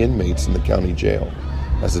beating inmates in the county jail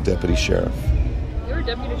as a deputy sheriff. You were a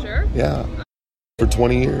deputy sheriff? Yeah, for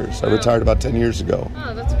 20 years. I retired about 10 years ago.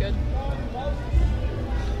 Oh, that's good.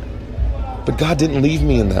 But God didn't leave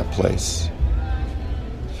me in that place.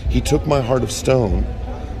 He took my heart of stone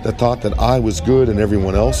that thought that I was good and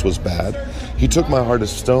everyone else was bad. He took my heart of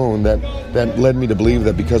stone that led me to believe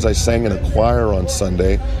that because I sang in a choir on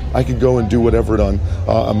Sunday, I could go and do whatever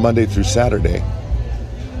on Monday through Saturday.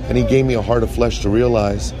 And He gave me a heart of flesh to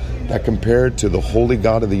realize that compared to the holy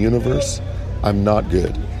God of the universe, I'm not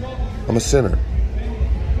good. I'm a sinner.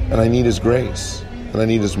 And I need His grace. And I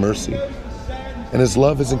need His mercy. And His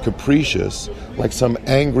love isn't capricious, like some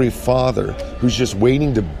angry father who's just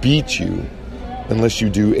waiting to beat you unless you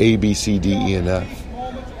do A, B, C, D, E, and F.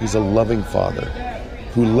 He's a loving Father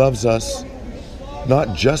who loves us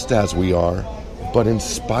not just as we are, but in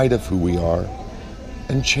spite of who we are,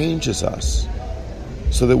 and changes us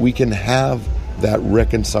so that we can have that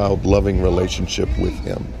reconciled, loving relationship with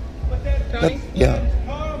Him. Tony, Yeah.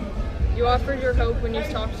 you offered your hope when you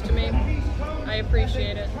talked to me. I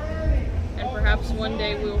appreciate it. And perhaps one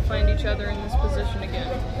day we will find each other in this position again.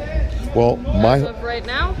 Well, As of right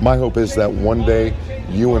now, my hope is that one day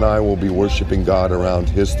you and I will be worshiping God around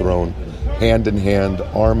His throne, hand in hand,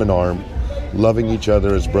 arm in arm, loving each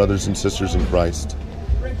other as brothers and sisters in Christ,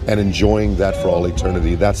 and enjoying that for all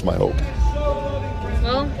eternity. That's my hope.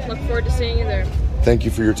 well, look forward to seeing you there. Thank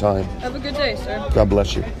you for your time. Have a good day, sir. God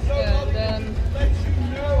bless you. And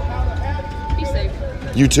be safe.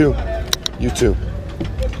 You too. You too.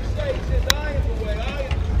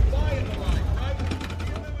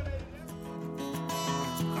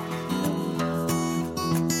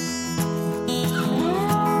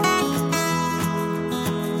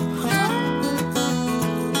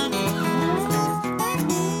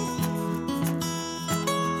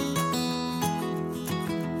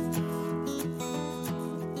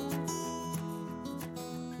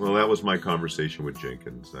 Well, that was my conversation with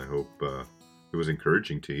Jenkins. I hope it was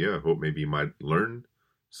encouraging to you. I hope maybe you might learn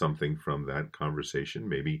something from that conversation.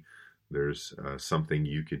 Maybe there's something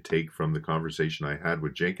you could take from the conversation I had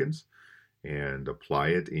with Jenkins and apply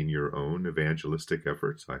it in your own evangelistic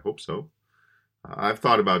efforts. I hope so. I've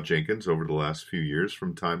thought about Jenkins over the last few years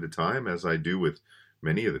from time to time, as I do with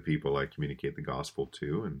many of the people I communicate the gospel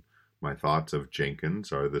to, and my thoughts of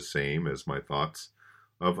Jenkins are the same as my thoughts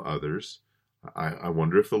of others. I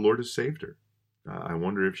wonder if the Lord has saved her. I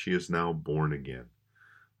wonder if she is now born again.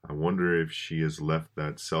 I wonder if she has left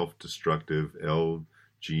that self-destructive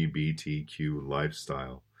LGBTQ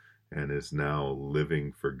lifestyle and is now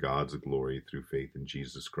living for God's glory through faith in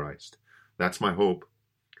Jesus Christ. That's my hope.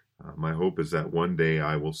 My hope is that one day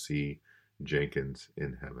I will see Jenkins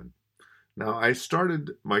in heaven. Now, I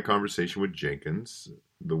started my conversation with Jenkins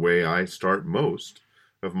the way I start most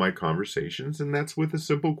of my conversations, and that's with a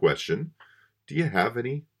simple question. Do you have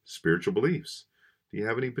any spiritual beliefs? Do you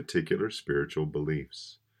have any particular spiritual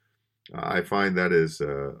beliefs? I find that is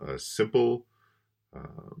a simple,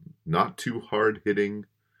 not too hard-hitting,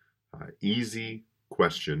 easy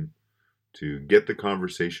question to get the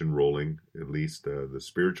conversation rolling, at least the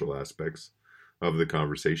spiritual aspects of the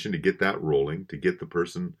conversation, to get that rolling, to get the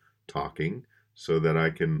person talking so that I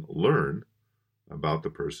can learn about the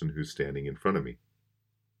person who's standing in front of me.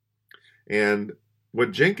 And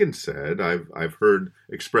what Jenkins said, I've heard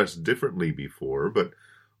expressed differently before, but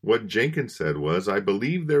what Jenkins said was, I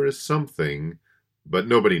believe there is something, but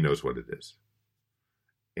nobody knows what it is.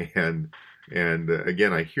 And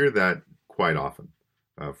again, I hear that quite often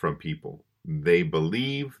from people. They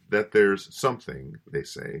believe that there's something, they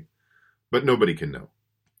say, but nobody can know.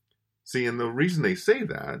 See, and the reason they say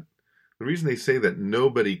that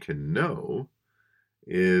nobody can know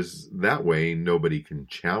is that way nobody can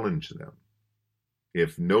challenge them.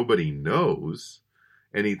 If nobody knows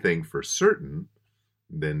anything for certain,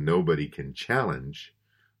 then nobody can challenge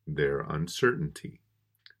their uncertainty.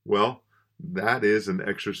 Well, that is an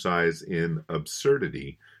exercise in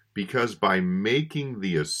absurdity, because by making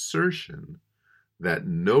the assertion that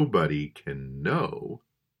nobody can know,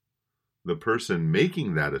 the person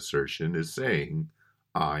making that assertion is saying,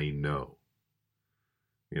 I know.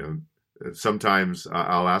 Sometimes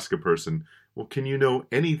I'll ask a person, well, can you know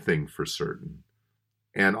anything for certain?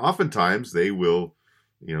 And oftentimes they will,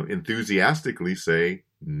 enthusiastically say,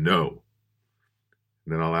 no.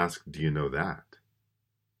 And then I'll ask, do you know that?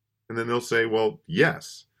 And then they'll say, well,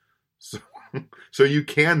 yes. So you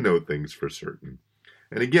can know things for certain.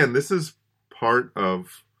 And again, this is part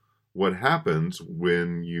of what happens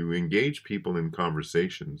when you engage people in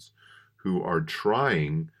conversations who are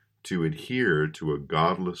trying to adhere to a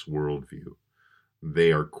godless worldview.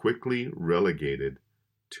 They are quickly relegated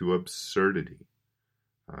to absurdity.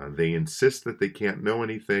 They insist that they can't know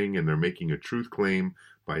anything, and they're making a truth claim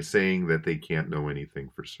by saying that they can't know anything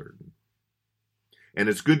for certain. And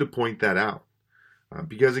it's good to point that out.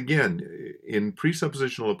 Because again, in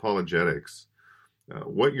presuppositional apologetics,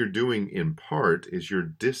 what you're doing in part is you're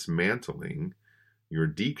dismantling, you're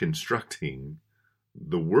deconstructing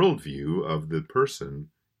the worldview of the person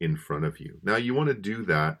in front of you. Now, you want to do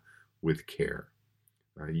that with care.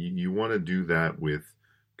 You want to do that with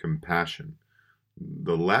compassion.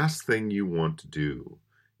 The last thing you want to do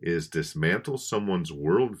is dismantle someone's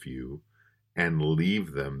worldview and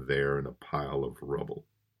leave them there in a pile of rubble.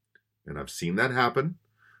 And I've seen that happen.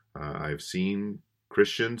 I've seen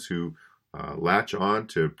Christians who latch on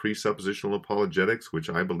to presuppositional apologetics, which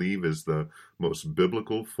I believe is the most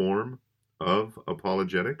biblical form of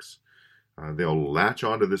apologetics. They'll latch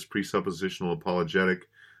onto this presuppositional apologetic.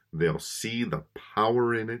 They'll see the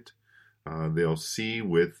power in it. They'll see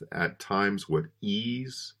with, at times, what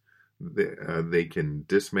ease they can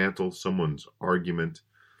dismantle someone's argument.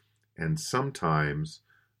 And sometimes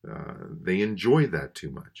they enjoy that too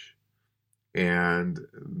much. And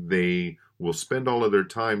they will spend all of their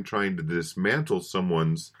time trying to dismantle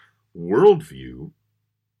someone's worldview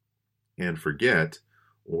and forget,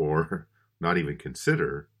 or not even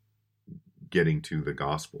consider, getting to the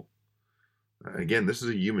gospel. Again, this is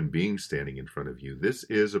a human being standing in front of you. This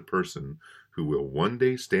is a person who will one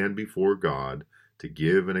day stand before God to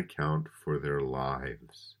give an account for their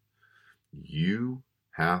lives. You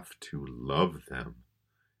have to love them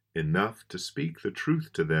enough to speak the truth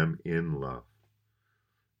to them in love.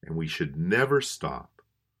 And we should never stop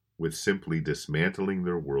with simply dismantling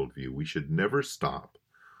their worldview. We should never stop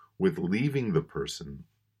with leaving the person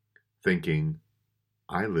thinking,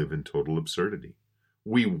 I live in total absurdity.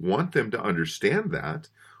 We want them to understand that.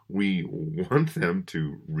 We want them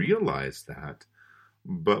to realize that.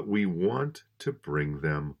 But we want to bring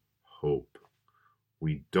them hope.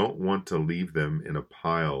 We don't want to leave them in a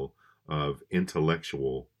pile of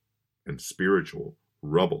intellectual and spiritual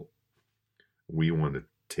rubble. We want to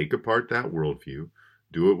take apart that worldview,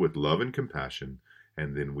 do it with love and compassion,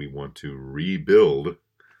 and then we want to rebuild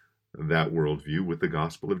that worldview with the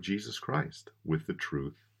gospel of Jesus Christ, with the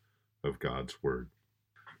truth of God's word.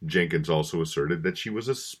 Jenkins also asserted that she was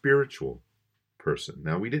a spiritual person.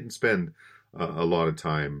 Now, we didn't spend a lot of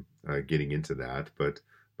time getting into that, but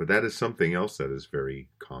that is something else that is very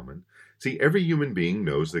common. See, every human being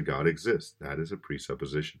knows that God exists. That is a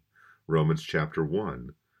presupposition. Romans chapter 1,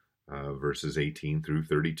 verses 18 through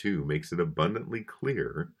 32 makes it abundantly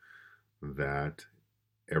clear that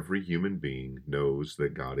every human being knows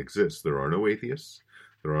that God exists. There are no atheists.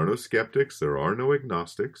 There are no skeptics. There are no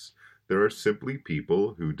agnostics. There are simply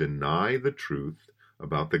people who deny the truth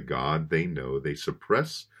about the God they know. They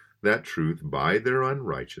suppress that truth by their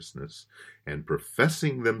unrighteousness, and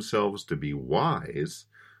professing themselves to be wise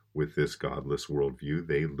with this godless worldview,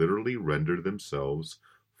 they literally render themselves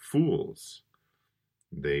fools.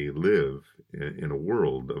 They live in a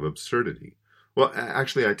world of absurdity. Well,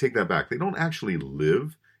 actually, I take that back. They don't actually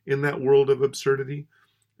live in that world of absurdity.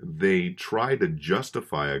 They try to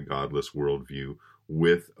justify a godless worldview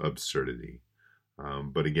with absurdity.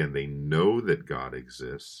 But again, they know that God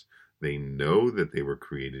exists. They know that they were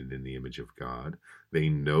created in the image of God. They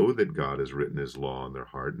know that God has written his law on their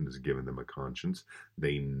heart and has given them a conscience.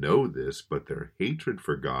 They know this, but their hatred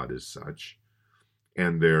for God is such,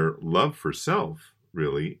 and their love for self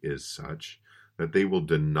really is such, that they will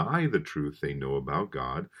deny the truth they know about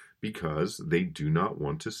God because they do not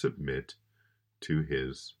want to submit to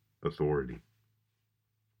his authority.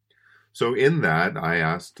 So in that, I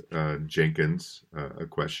asked Jenkins a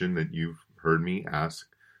question that you've heard me ask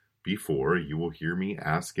before. You will hear me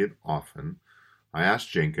ask it often. I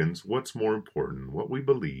asked Jenkins, what's more important, what we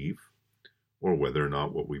believe or whether or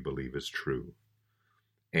not what we believe is true?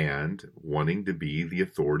 And wanting to be the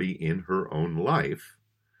authority in her own life,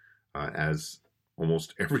 as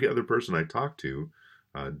almost every other person I talk to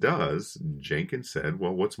does, Jenkins said,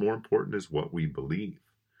 well, what's more important is what we believe.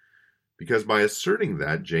 Because by asserting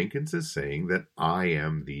that, Jenkins is saying that I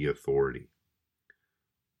am the authority.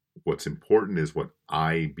 What's important is what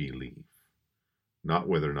I believe, not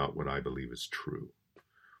whether or not what I believe is true.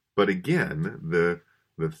 But again, the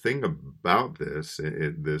thing about this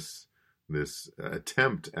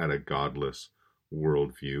attempt at a godless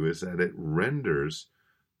worldview is that it renders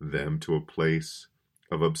them to a place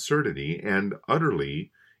of absurdity and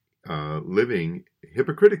utterly living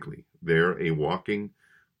hypocritically. They're a walking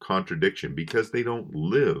contradiction because they don't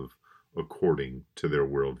live according to their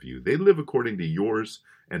worldview. They live according to yours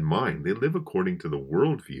and mine. They live according to the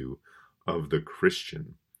worldview of the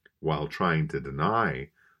Christian while trying to deny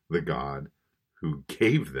the God who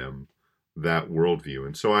gave them that worldview.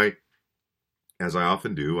 And so as I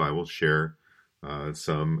often do, I will share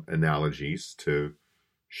some analogies to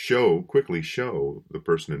quickly show the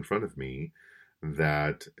person in front of me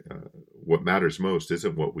that what matters most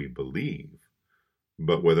isn't what we believe,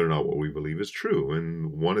 but whether or not what we believe is true.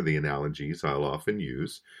 And one of the analogies I'll often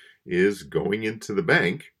use is going into the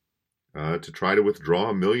bank to try to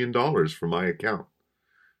withdraw $1 million from my account.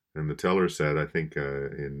 And the teller said, I think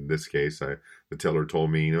in this case, the teller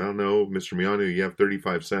told me, no, Mr. Miyanu, you have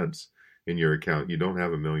 35 cents in your account. You don't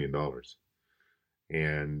have $1 million.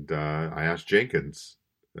 And I asked Jenkins,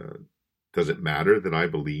 does it matter that I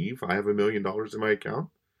believe I have $1 million in my account?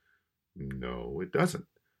 No, it doesn't.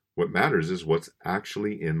 What matters is what's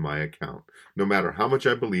actually in my account. No matter how much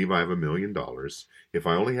I believe I have $1 million, if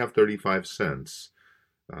I only have 35 cents,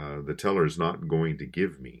 the teller is not going to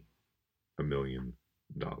give me $1 million.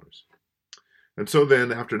 And so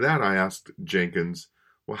then after that, I asked Jenkins,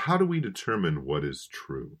 well, how do we determine what is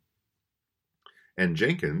true? And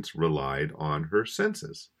Jenkins relied on her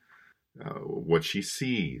senses, what she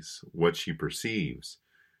sees, what she perceives.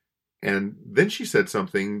 And then she said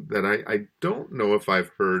something that I don't know if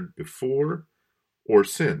I've heard before or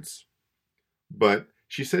since. But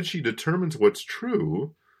she said she determines what's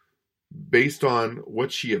true based on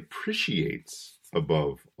what she appreciates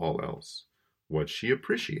above all else. What she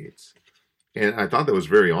appreciates. And I thought that was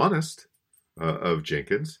very honest of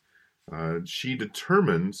Jenkins. She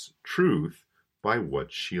determines truth by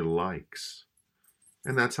what she likes.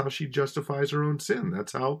 And that's how she justifies her own sin.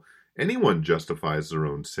 That's how anyone justifies their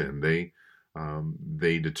own sin. They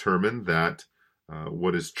determine that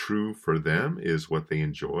what is true for them is what they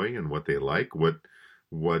enjoy and what they like.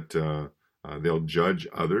 They'll judge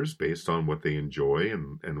others based on what they enjoy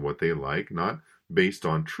and what they like, not based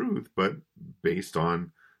on truth, but based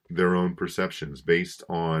on their own perceptions, based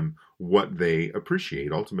on what they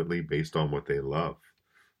appreciate, ultimately based on what they love,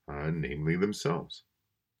 namely themselves.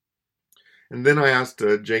 And then I asked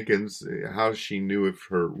Jenkins how she knew if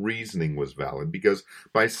her reasoning was valid, because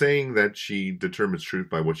by saying that she determines truth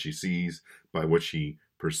by what she sees, by what she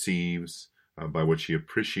perceives, by what she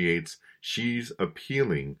appreciates, she's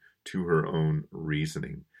appealing to her own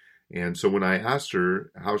reasoning. And so when I asked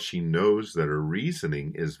her how she knows that her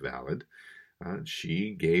reasoning is valid,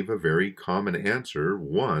 she gave a very common answer,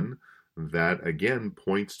 one that again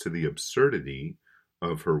points to the absurdity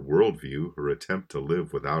of her worldview, her attempt to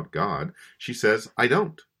live without God. She says, I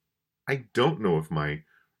don't know if my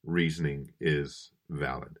reasoning is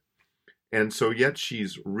valid. And so yet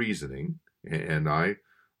she's reasoning, and I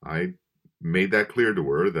made that clear to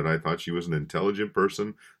her that I thought she was an intelligent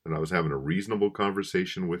person, that I was having a reasonable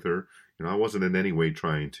conversation with her. I wasn't in any way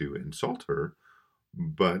trying to insult her,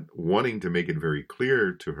 but wanting to make it very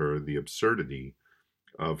clear to her the absurdity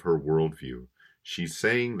of her worldview. She's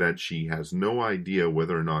saying that she has no idea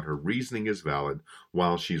whether or not her reasoning is valid,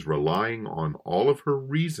 while she's relying on all of her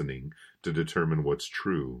reasoning to determine what's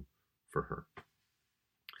true for her.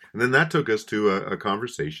 And then that took us to a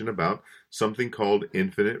conversation about something called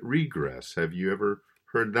infinite regress. Have you ever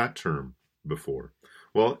heard that term before?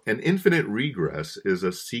 Well, an infinite regress is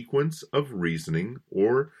a sequence of reasoning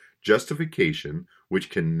or justification which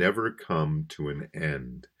can never come to an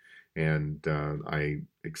end. And I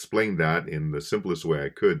explained that in the simplest way I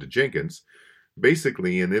could to Jenkins.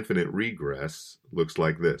 Basically, an infinite regress looks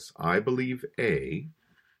like this. I believe A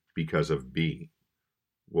because of B.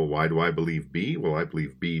 Well, why do I believe B? Well, I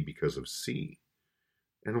believe B because of C.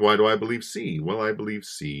 And why do I believe C? Well, I believe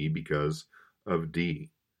C because of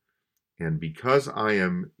D. And because I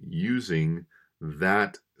am using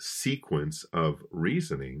that sequence of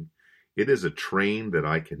reasoning, it is a train that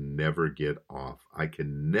I can never get off. I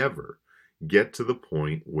can never get to the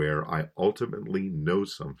point where I ultimately know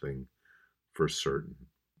something for certain.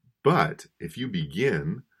 But if you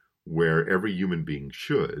begin where every human being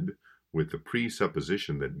should, with the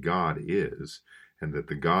presupposition that God is, and that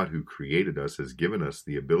the God who created us has given us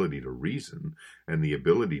the ability to reason and the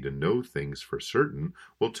ability to know things for certain,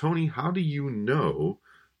 well, Tony, how do you know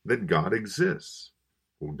that God exists?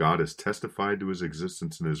 Well, God has testified to his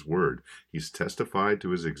existence in his word. He's testified to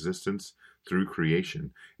his existence through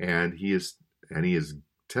creation, and he has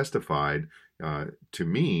testified to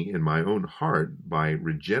me in my own heart by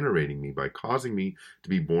regenerating me, by causing me to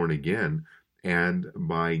be born again, and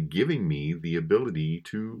by giving me the ability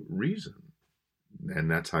to reason.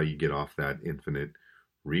 And that's how you get off that infinite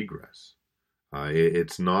regress.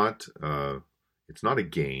 It's not a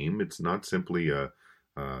game. It's not simply a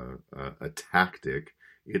tactic.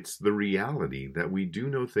 It's the reality that we do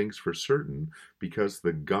know things for certain because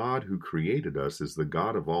the God who created us is the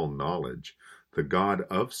God of all knowledge, the God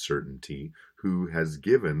of certainty, who has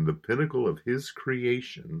given the pinnacle of his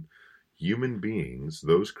creation, human beings,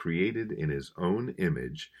 those created in his own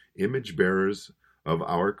image, image bearers of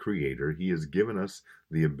our Creator. He has given us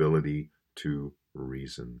the ability to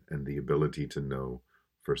reason and the ability to know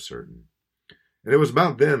for certain. And it was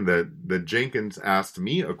about then that Jenkins asked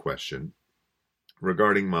me a question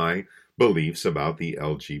regarding my beliefs about the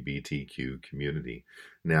LGBTQ community.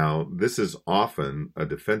 Now, this is often a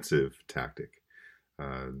defensive tactic.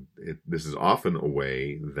 This is often a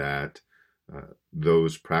way that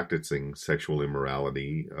those practicing sexual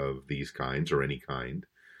immorality of these kinds or any kind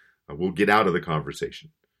will get out of the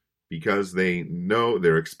conversation because they know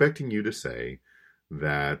they're expecting you to say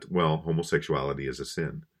that, well, homosexuality is a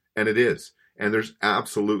sin. And it is. And there's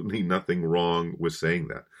absolutely nothing wrong with saying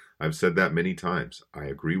that. I've said that many times. I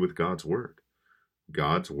agree with God's word.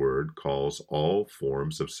 God's word calls all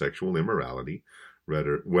forms of sexual immorality,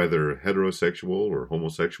 whether heterosexual or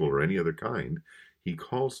homosexual or any other kind, he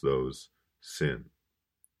calls those sin.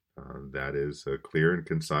 That is a clear and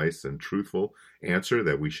concise and truthful answer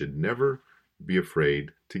that we should never be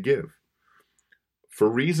afraid to give. For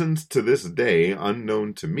reasons to this day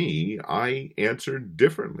unknown to me, I answered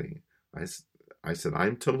differently. I said,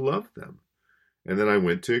 I'm to love them. And then I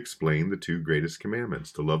went to explain the two greatest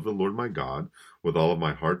commandments, to love the Lord my God with all of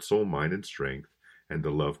my heart, soul, mind, and strength, and to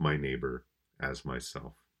love my neighbor as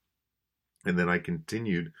myself. And then I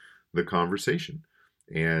continued the conversation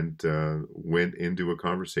and went into a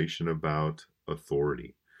conversation about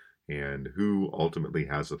authority and who ultimately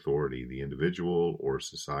has authority, the individual or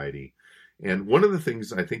society. And one of the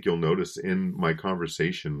things I think you'll notice in my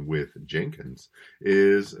conversation with Jenkins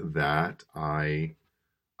is that I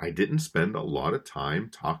didn't spend a lot of time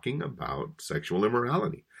talking about sexual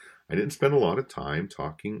immorality. I didn't spend a lot of time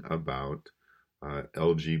talking about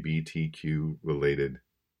LGBTQ-related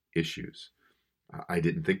issues. I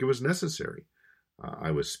didn't think it was necessary.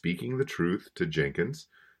 I was speaking the truth to Jenkins.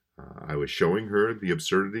 I was showing her the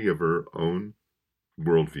absurdity of her own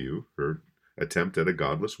worldview, her attempt at a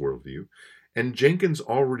godless worldview. And Jenkins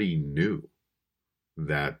already knew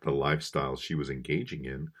that the lifestyle she was engaging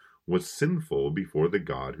in was sinful before the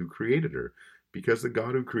God who created her, because the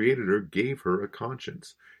God who created her gave her a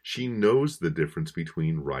conscience. She knows the difference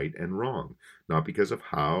between right and wrong, not because of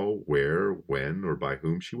how, where, when, or by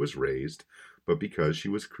whom she was raised, but because she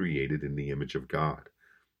was created in the image of God.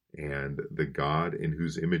 And the God in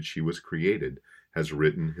whose image she was created has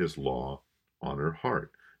written his law on her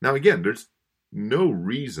heart. Now again, there's no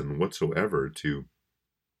reason whatsoever to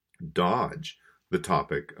dodge the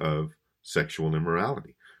topic of sexual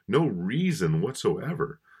immorality. No reason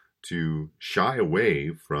whatsoever to shy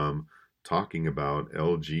away from talking about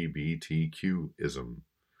LGBTQism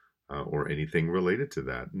or anything related to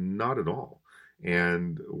that. Not at all.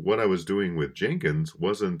 And what I was doing with Jenkins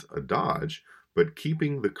wasn't a dodge, but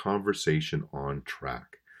keeping the conversation on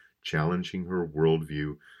track, challenging her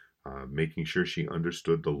worldview, making sure she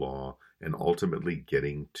understood the law, and ultimately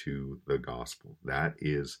getting to the gospel. That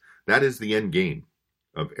is the end game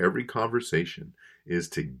of every conversation, is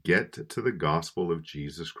to get to the gospel of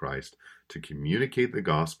Jesus Christ, to communicate the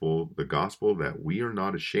gospel that we are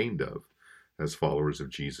not ashamed of as followers of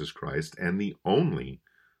Jesus Christ, and the only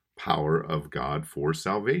power of God for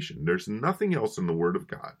salvation. There's nothing else in the Word of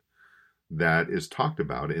God that is talked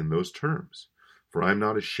about in those terms. For I am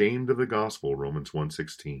not ashamed of the gospel, Romans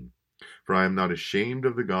 1:16. For I am not ashamed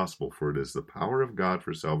of the gospel, for it is the power of God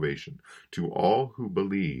for salvation to all who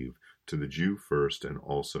believe, to the Jew first and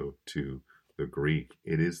also to the Greek.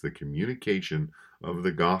 It is the communication of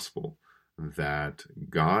the gospel that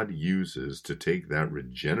God uses to take that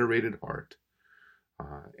regenerated heart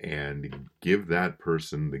and give that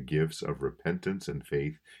person the gifts of repentance and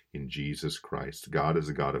faith in Jesus Christ. God is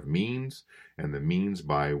a God of means, and the means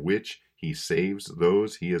by which he saves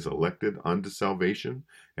those he has elected unto salvation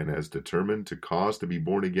and has determined to cause to be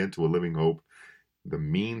born again to a living hope. The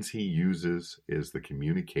means he uses is the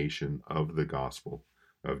communication of the gospel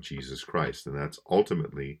of Jesus Christ, and that's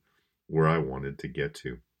ultimately where I wanted to get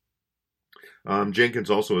to. Jenkins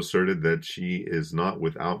also asserted that she is not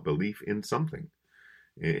without belief in something.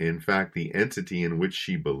 In fact, the entity in which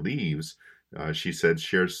she believes, she said,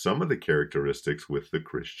 shares some of the characteristics with the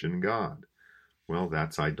Christian God. Well,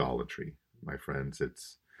 that's idolatry, my friends.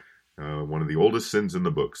 It's one of the oldest sins in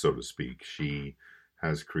the book, so to speak. She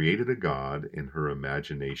has created a God in her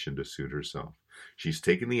imagination to suit herself. She's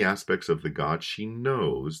taken the aspects of the God she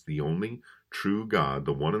knows, the only true God,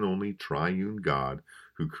 the one and only triune God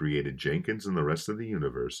who created Jenkins and the rest of the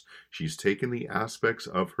universe. She's taken the aspects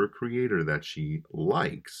of her creator that she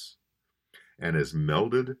likes and has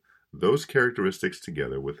melded those characteristics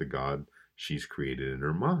together with the God she's created in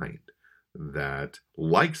her mind that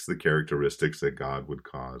likes the characteristics that God would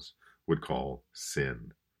call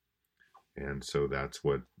sin. And so that's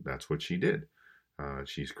what she did.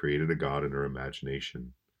 She's created a God in her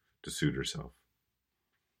imagination to suit herself.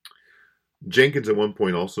 Jenkins at one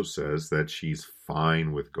point also says that she's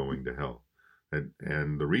fine with going to hell.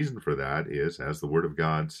 And the reason for that is, as the Word of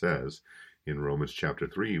God says in Romans chapter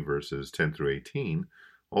 3, verses 10 through 18,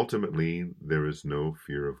 ultimately there is no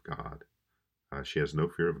fear of God. She has no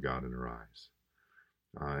fear of God in her eyes.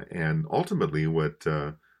 And ultimately what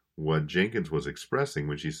Jenkins was expressing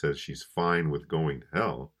when she says she's fine with going to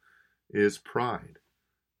hell is pride.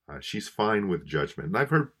 She's fine with judgment. And I've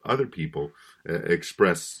heard other people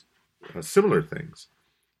express similar things.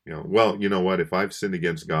 Well, you know what? If I've sinned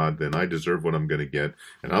against God, then I deserve what I'm going to get,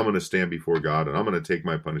 and I'm going to stand before God, and I'm going to take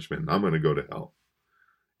my punishment, and I'm going to go to hell.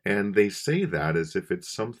 And they say that as if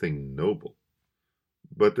it's something noble.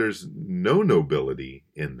 But there's no nobility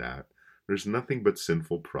in that. There's nothing but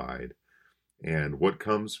sinful pride. And what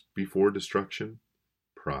comes before destruction?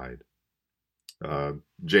 Pride.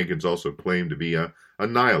 Jenkins also claimed to be a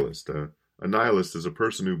nihilist. A nihilist is a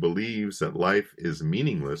person who believes that life is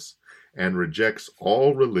meaningless and rejects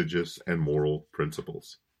all religious and moral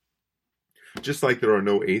principles. Just like there are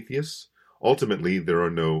no atheists, ultimately there are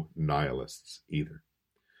no nihilists either.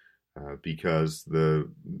 Because the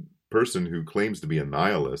person who claims to be a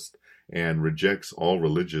nihilist and rejects all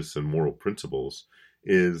religious and moral principles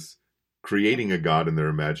is creating a God in their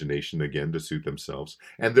imagination, again, to suit themselves,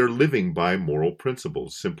 and they're living by moral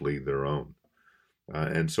principles, simply their own.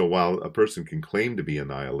 And so while a person can claim to be a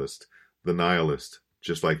nihilist, the nihilist,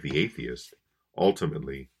 just like the atheist,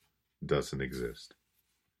 ultimately doesn't exist.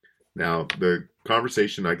 Now, the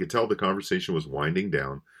conversation, I could tell the conversation was winding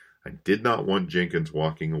down. I did not want Jenkins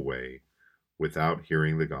walking away without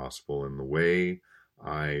hearing the gospel, and the way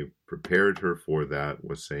I prepared her for that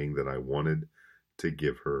was saying that I wanted to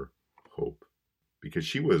give her hope, because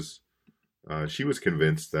she was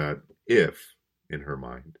convinced that if, in her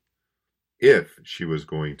mind, if she was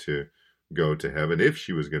going to go to heaven, if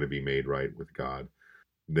she was going to be made right with God,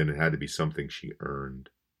 then it had to be something she earned.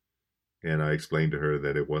 And I explained to her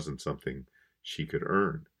that it wasn't something she could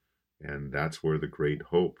earn. And that's where the great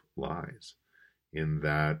hope lies, in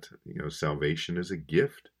that, salvation is a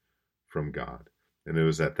gift from God. And it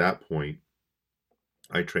was at that point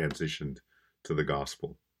I transitioned to the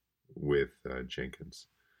gospel with Jenkins.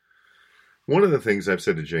 One of the things I've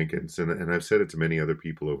said to Jenkins, and I've said it to many other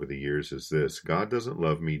people over the years, is this: God doesn't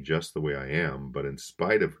love me just the way I am, but in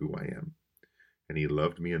spite of who I am. And he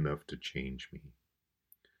loved me enough to change me.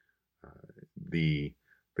 The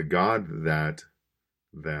God that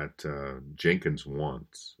Jenkins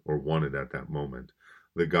wanted at that moment,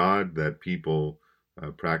 the God that people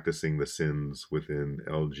practicing the sins within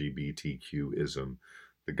LGBTQ-ism,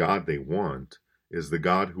 the God they want is the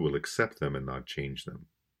God who will accept them and not change them.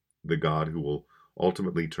 The God who will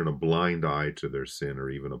ultimately turn a blind eye to their sin or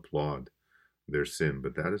even applaud their sin.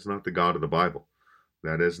 But that is not the God of the Bible.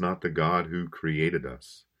 That is not the God who created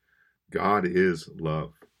us. God is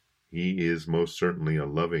love. He is most certainly a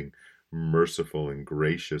loving, merciful, and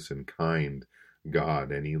gracious and kind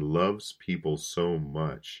God. And he loves people so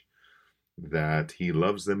much that he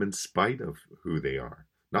loves them in spite of who they are,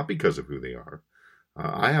 not because of who they are.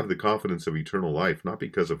 I have the confidence of eternal life, not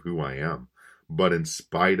because of who I am, but in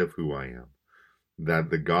spite of who I am. That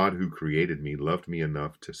the God who created me loved me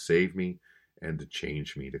enough to save me and to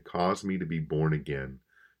change me, to cause me to be born again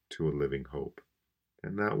to a living hope.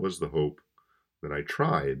 And that was the hope that I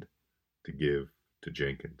tried to give to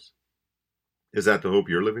Jenkins. Is that the hope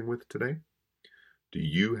you're living with today? Do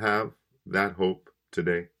you have that hope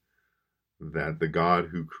today? That the God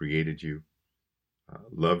who created you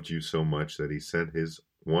loved you so much that he sent his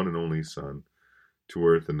one and only Son to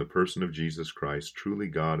earth in the person of Jesus Christ, truly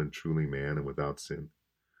God and truly man and without sin,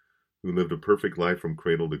 who lived a perfect life from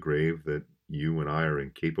cradle to grave that you and I are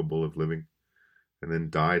incapable of living, and then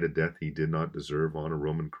died a death he did not deserve on a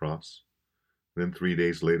Roman cross. And then 3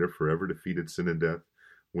 days later, forever defeated sin and death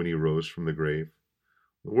when he rose from the grave.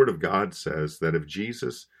 The Word of God says that if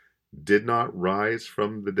Jesus did not rise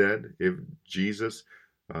from the dead, if Jesus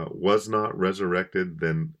was not resurrected,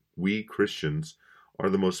 then we Christians are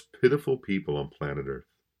the most pitiful people on planet Earth.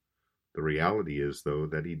 The reality is, though,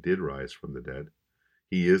 that he did rise from the dead.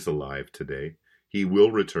 He is alive today. He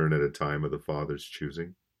will return at a time of the Father's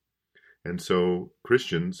choosing. And so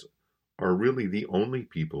Christians are really the only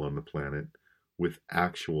people on the planet with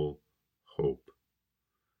actual hope.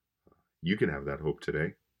 You can have that hope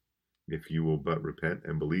today. If you will but repent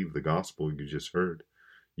and believe the gospel you just heard,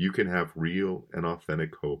 you can have real and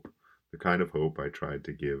authentic hope, the kind of hope I tried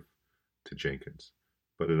to give to Jenkins.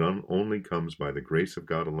 But it only comes by the grace of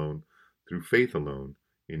God alone, through faith alone,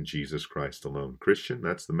 in Jesus Christ alone. Christian,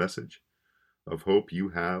 that's the message of hope you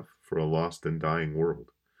have for a lost and dying world.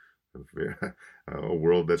 A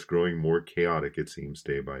world that's growing more chaotic, it seems,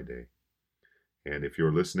 day by day. And if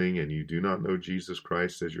you're listening and you do not know Jesus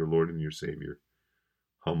Christ as your Lord and your Savior,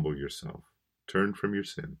 humble yourself, turn from your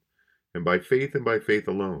sin, and by faith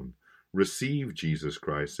alone, receive Jesus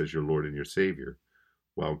Christ as your Lord and your Savior,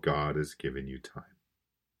 while God has given you time.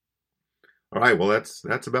 All right, well,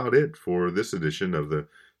 that's about it for this edition of the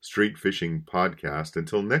Street Fishing Podcast.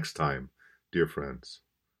 Until next time, dear friends,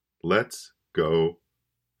 let's go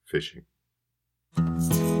fishing.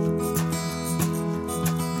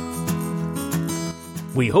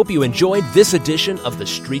 We hope you enjoyed this edition of the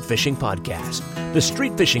Street Fishing Podcast. The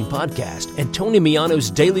Street Fishing Podcast and Tony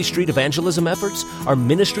Miano's daily street evangelism efforts are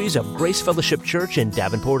ministries of Grace Fellowship Church in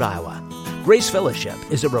Davenport, Iowa. Grace Fellowship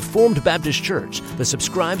is a Reformed Baptist church that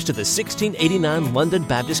subscribes to the 1689 London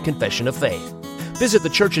Baptist Confession of Faith. Visit the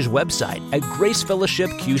church's website at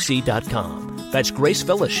gracefellowshipqc.com. That's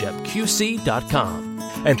gracefellowshipqc.com.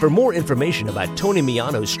 And for more information about Tony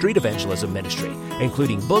Miano's street evangelism ministry,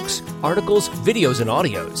 including books, articles, videos, and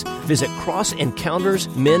audios, visit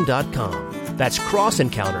crossencountersmin.com. That's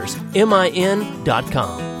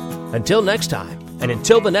crossencountersmin.com. Until next time, and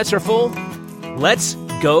until the nets are full, let's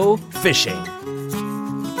go fishing.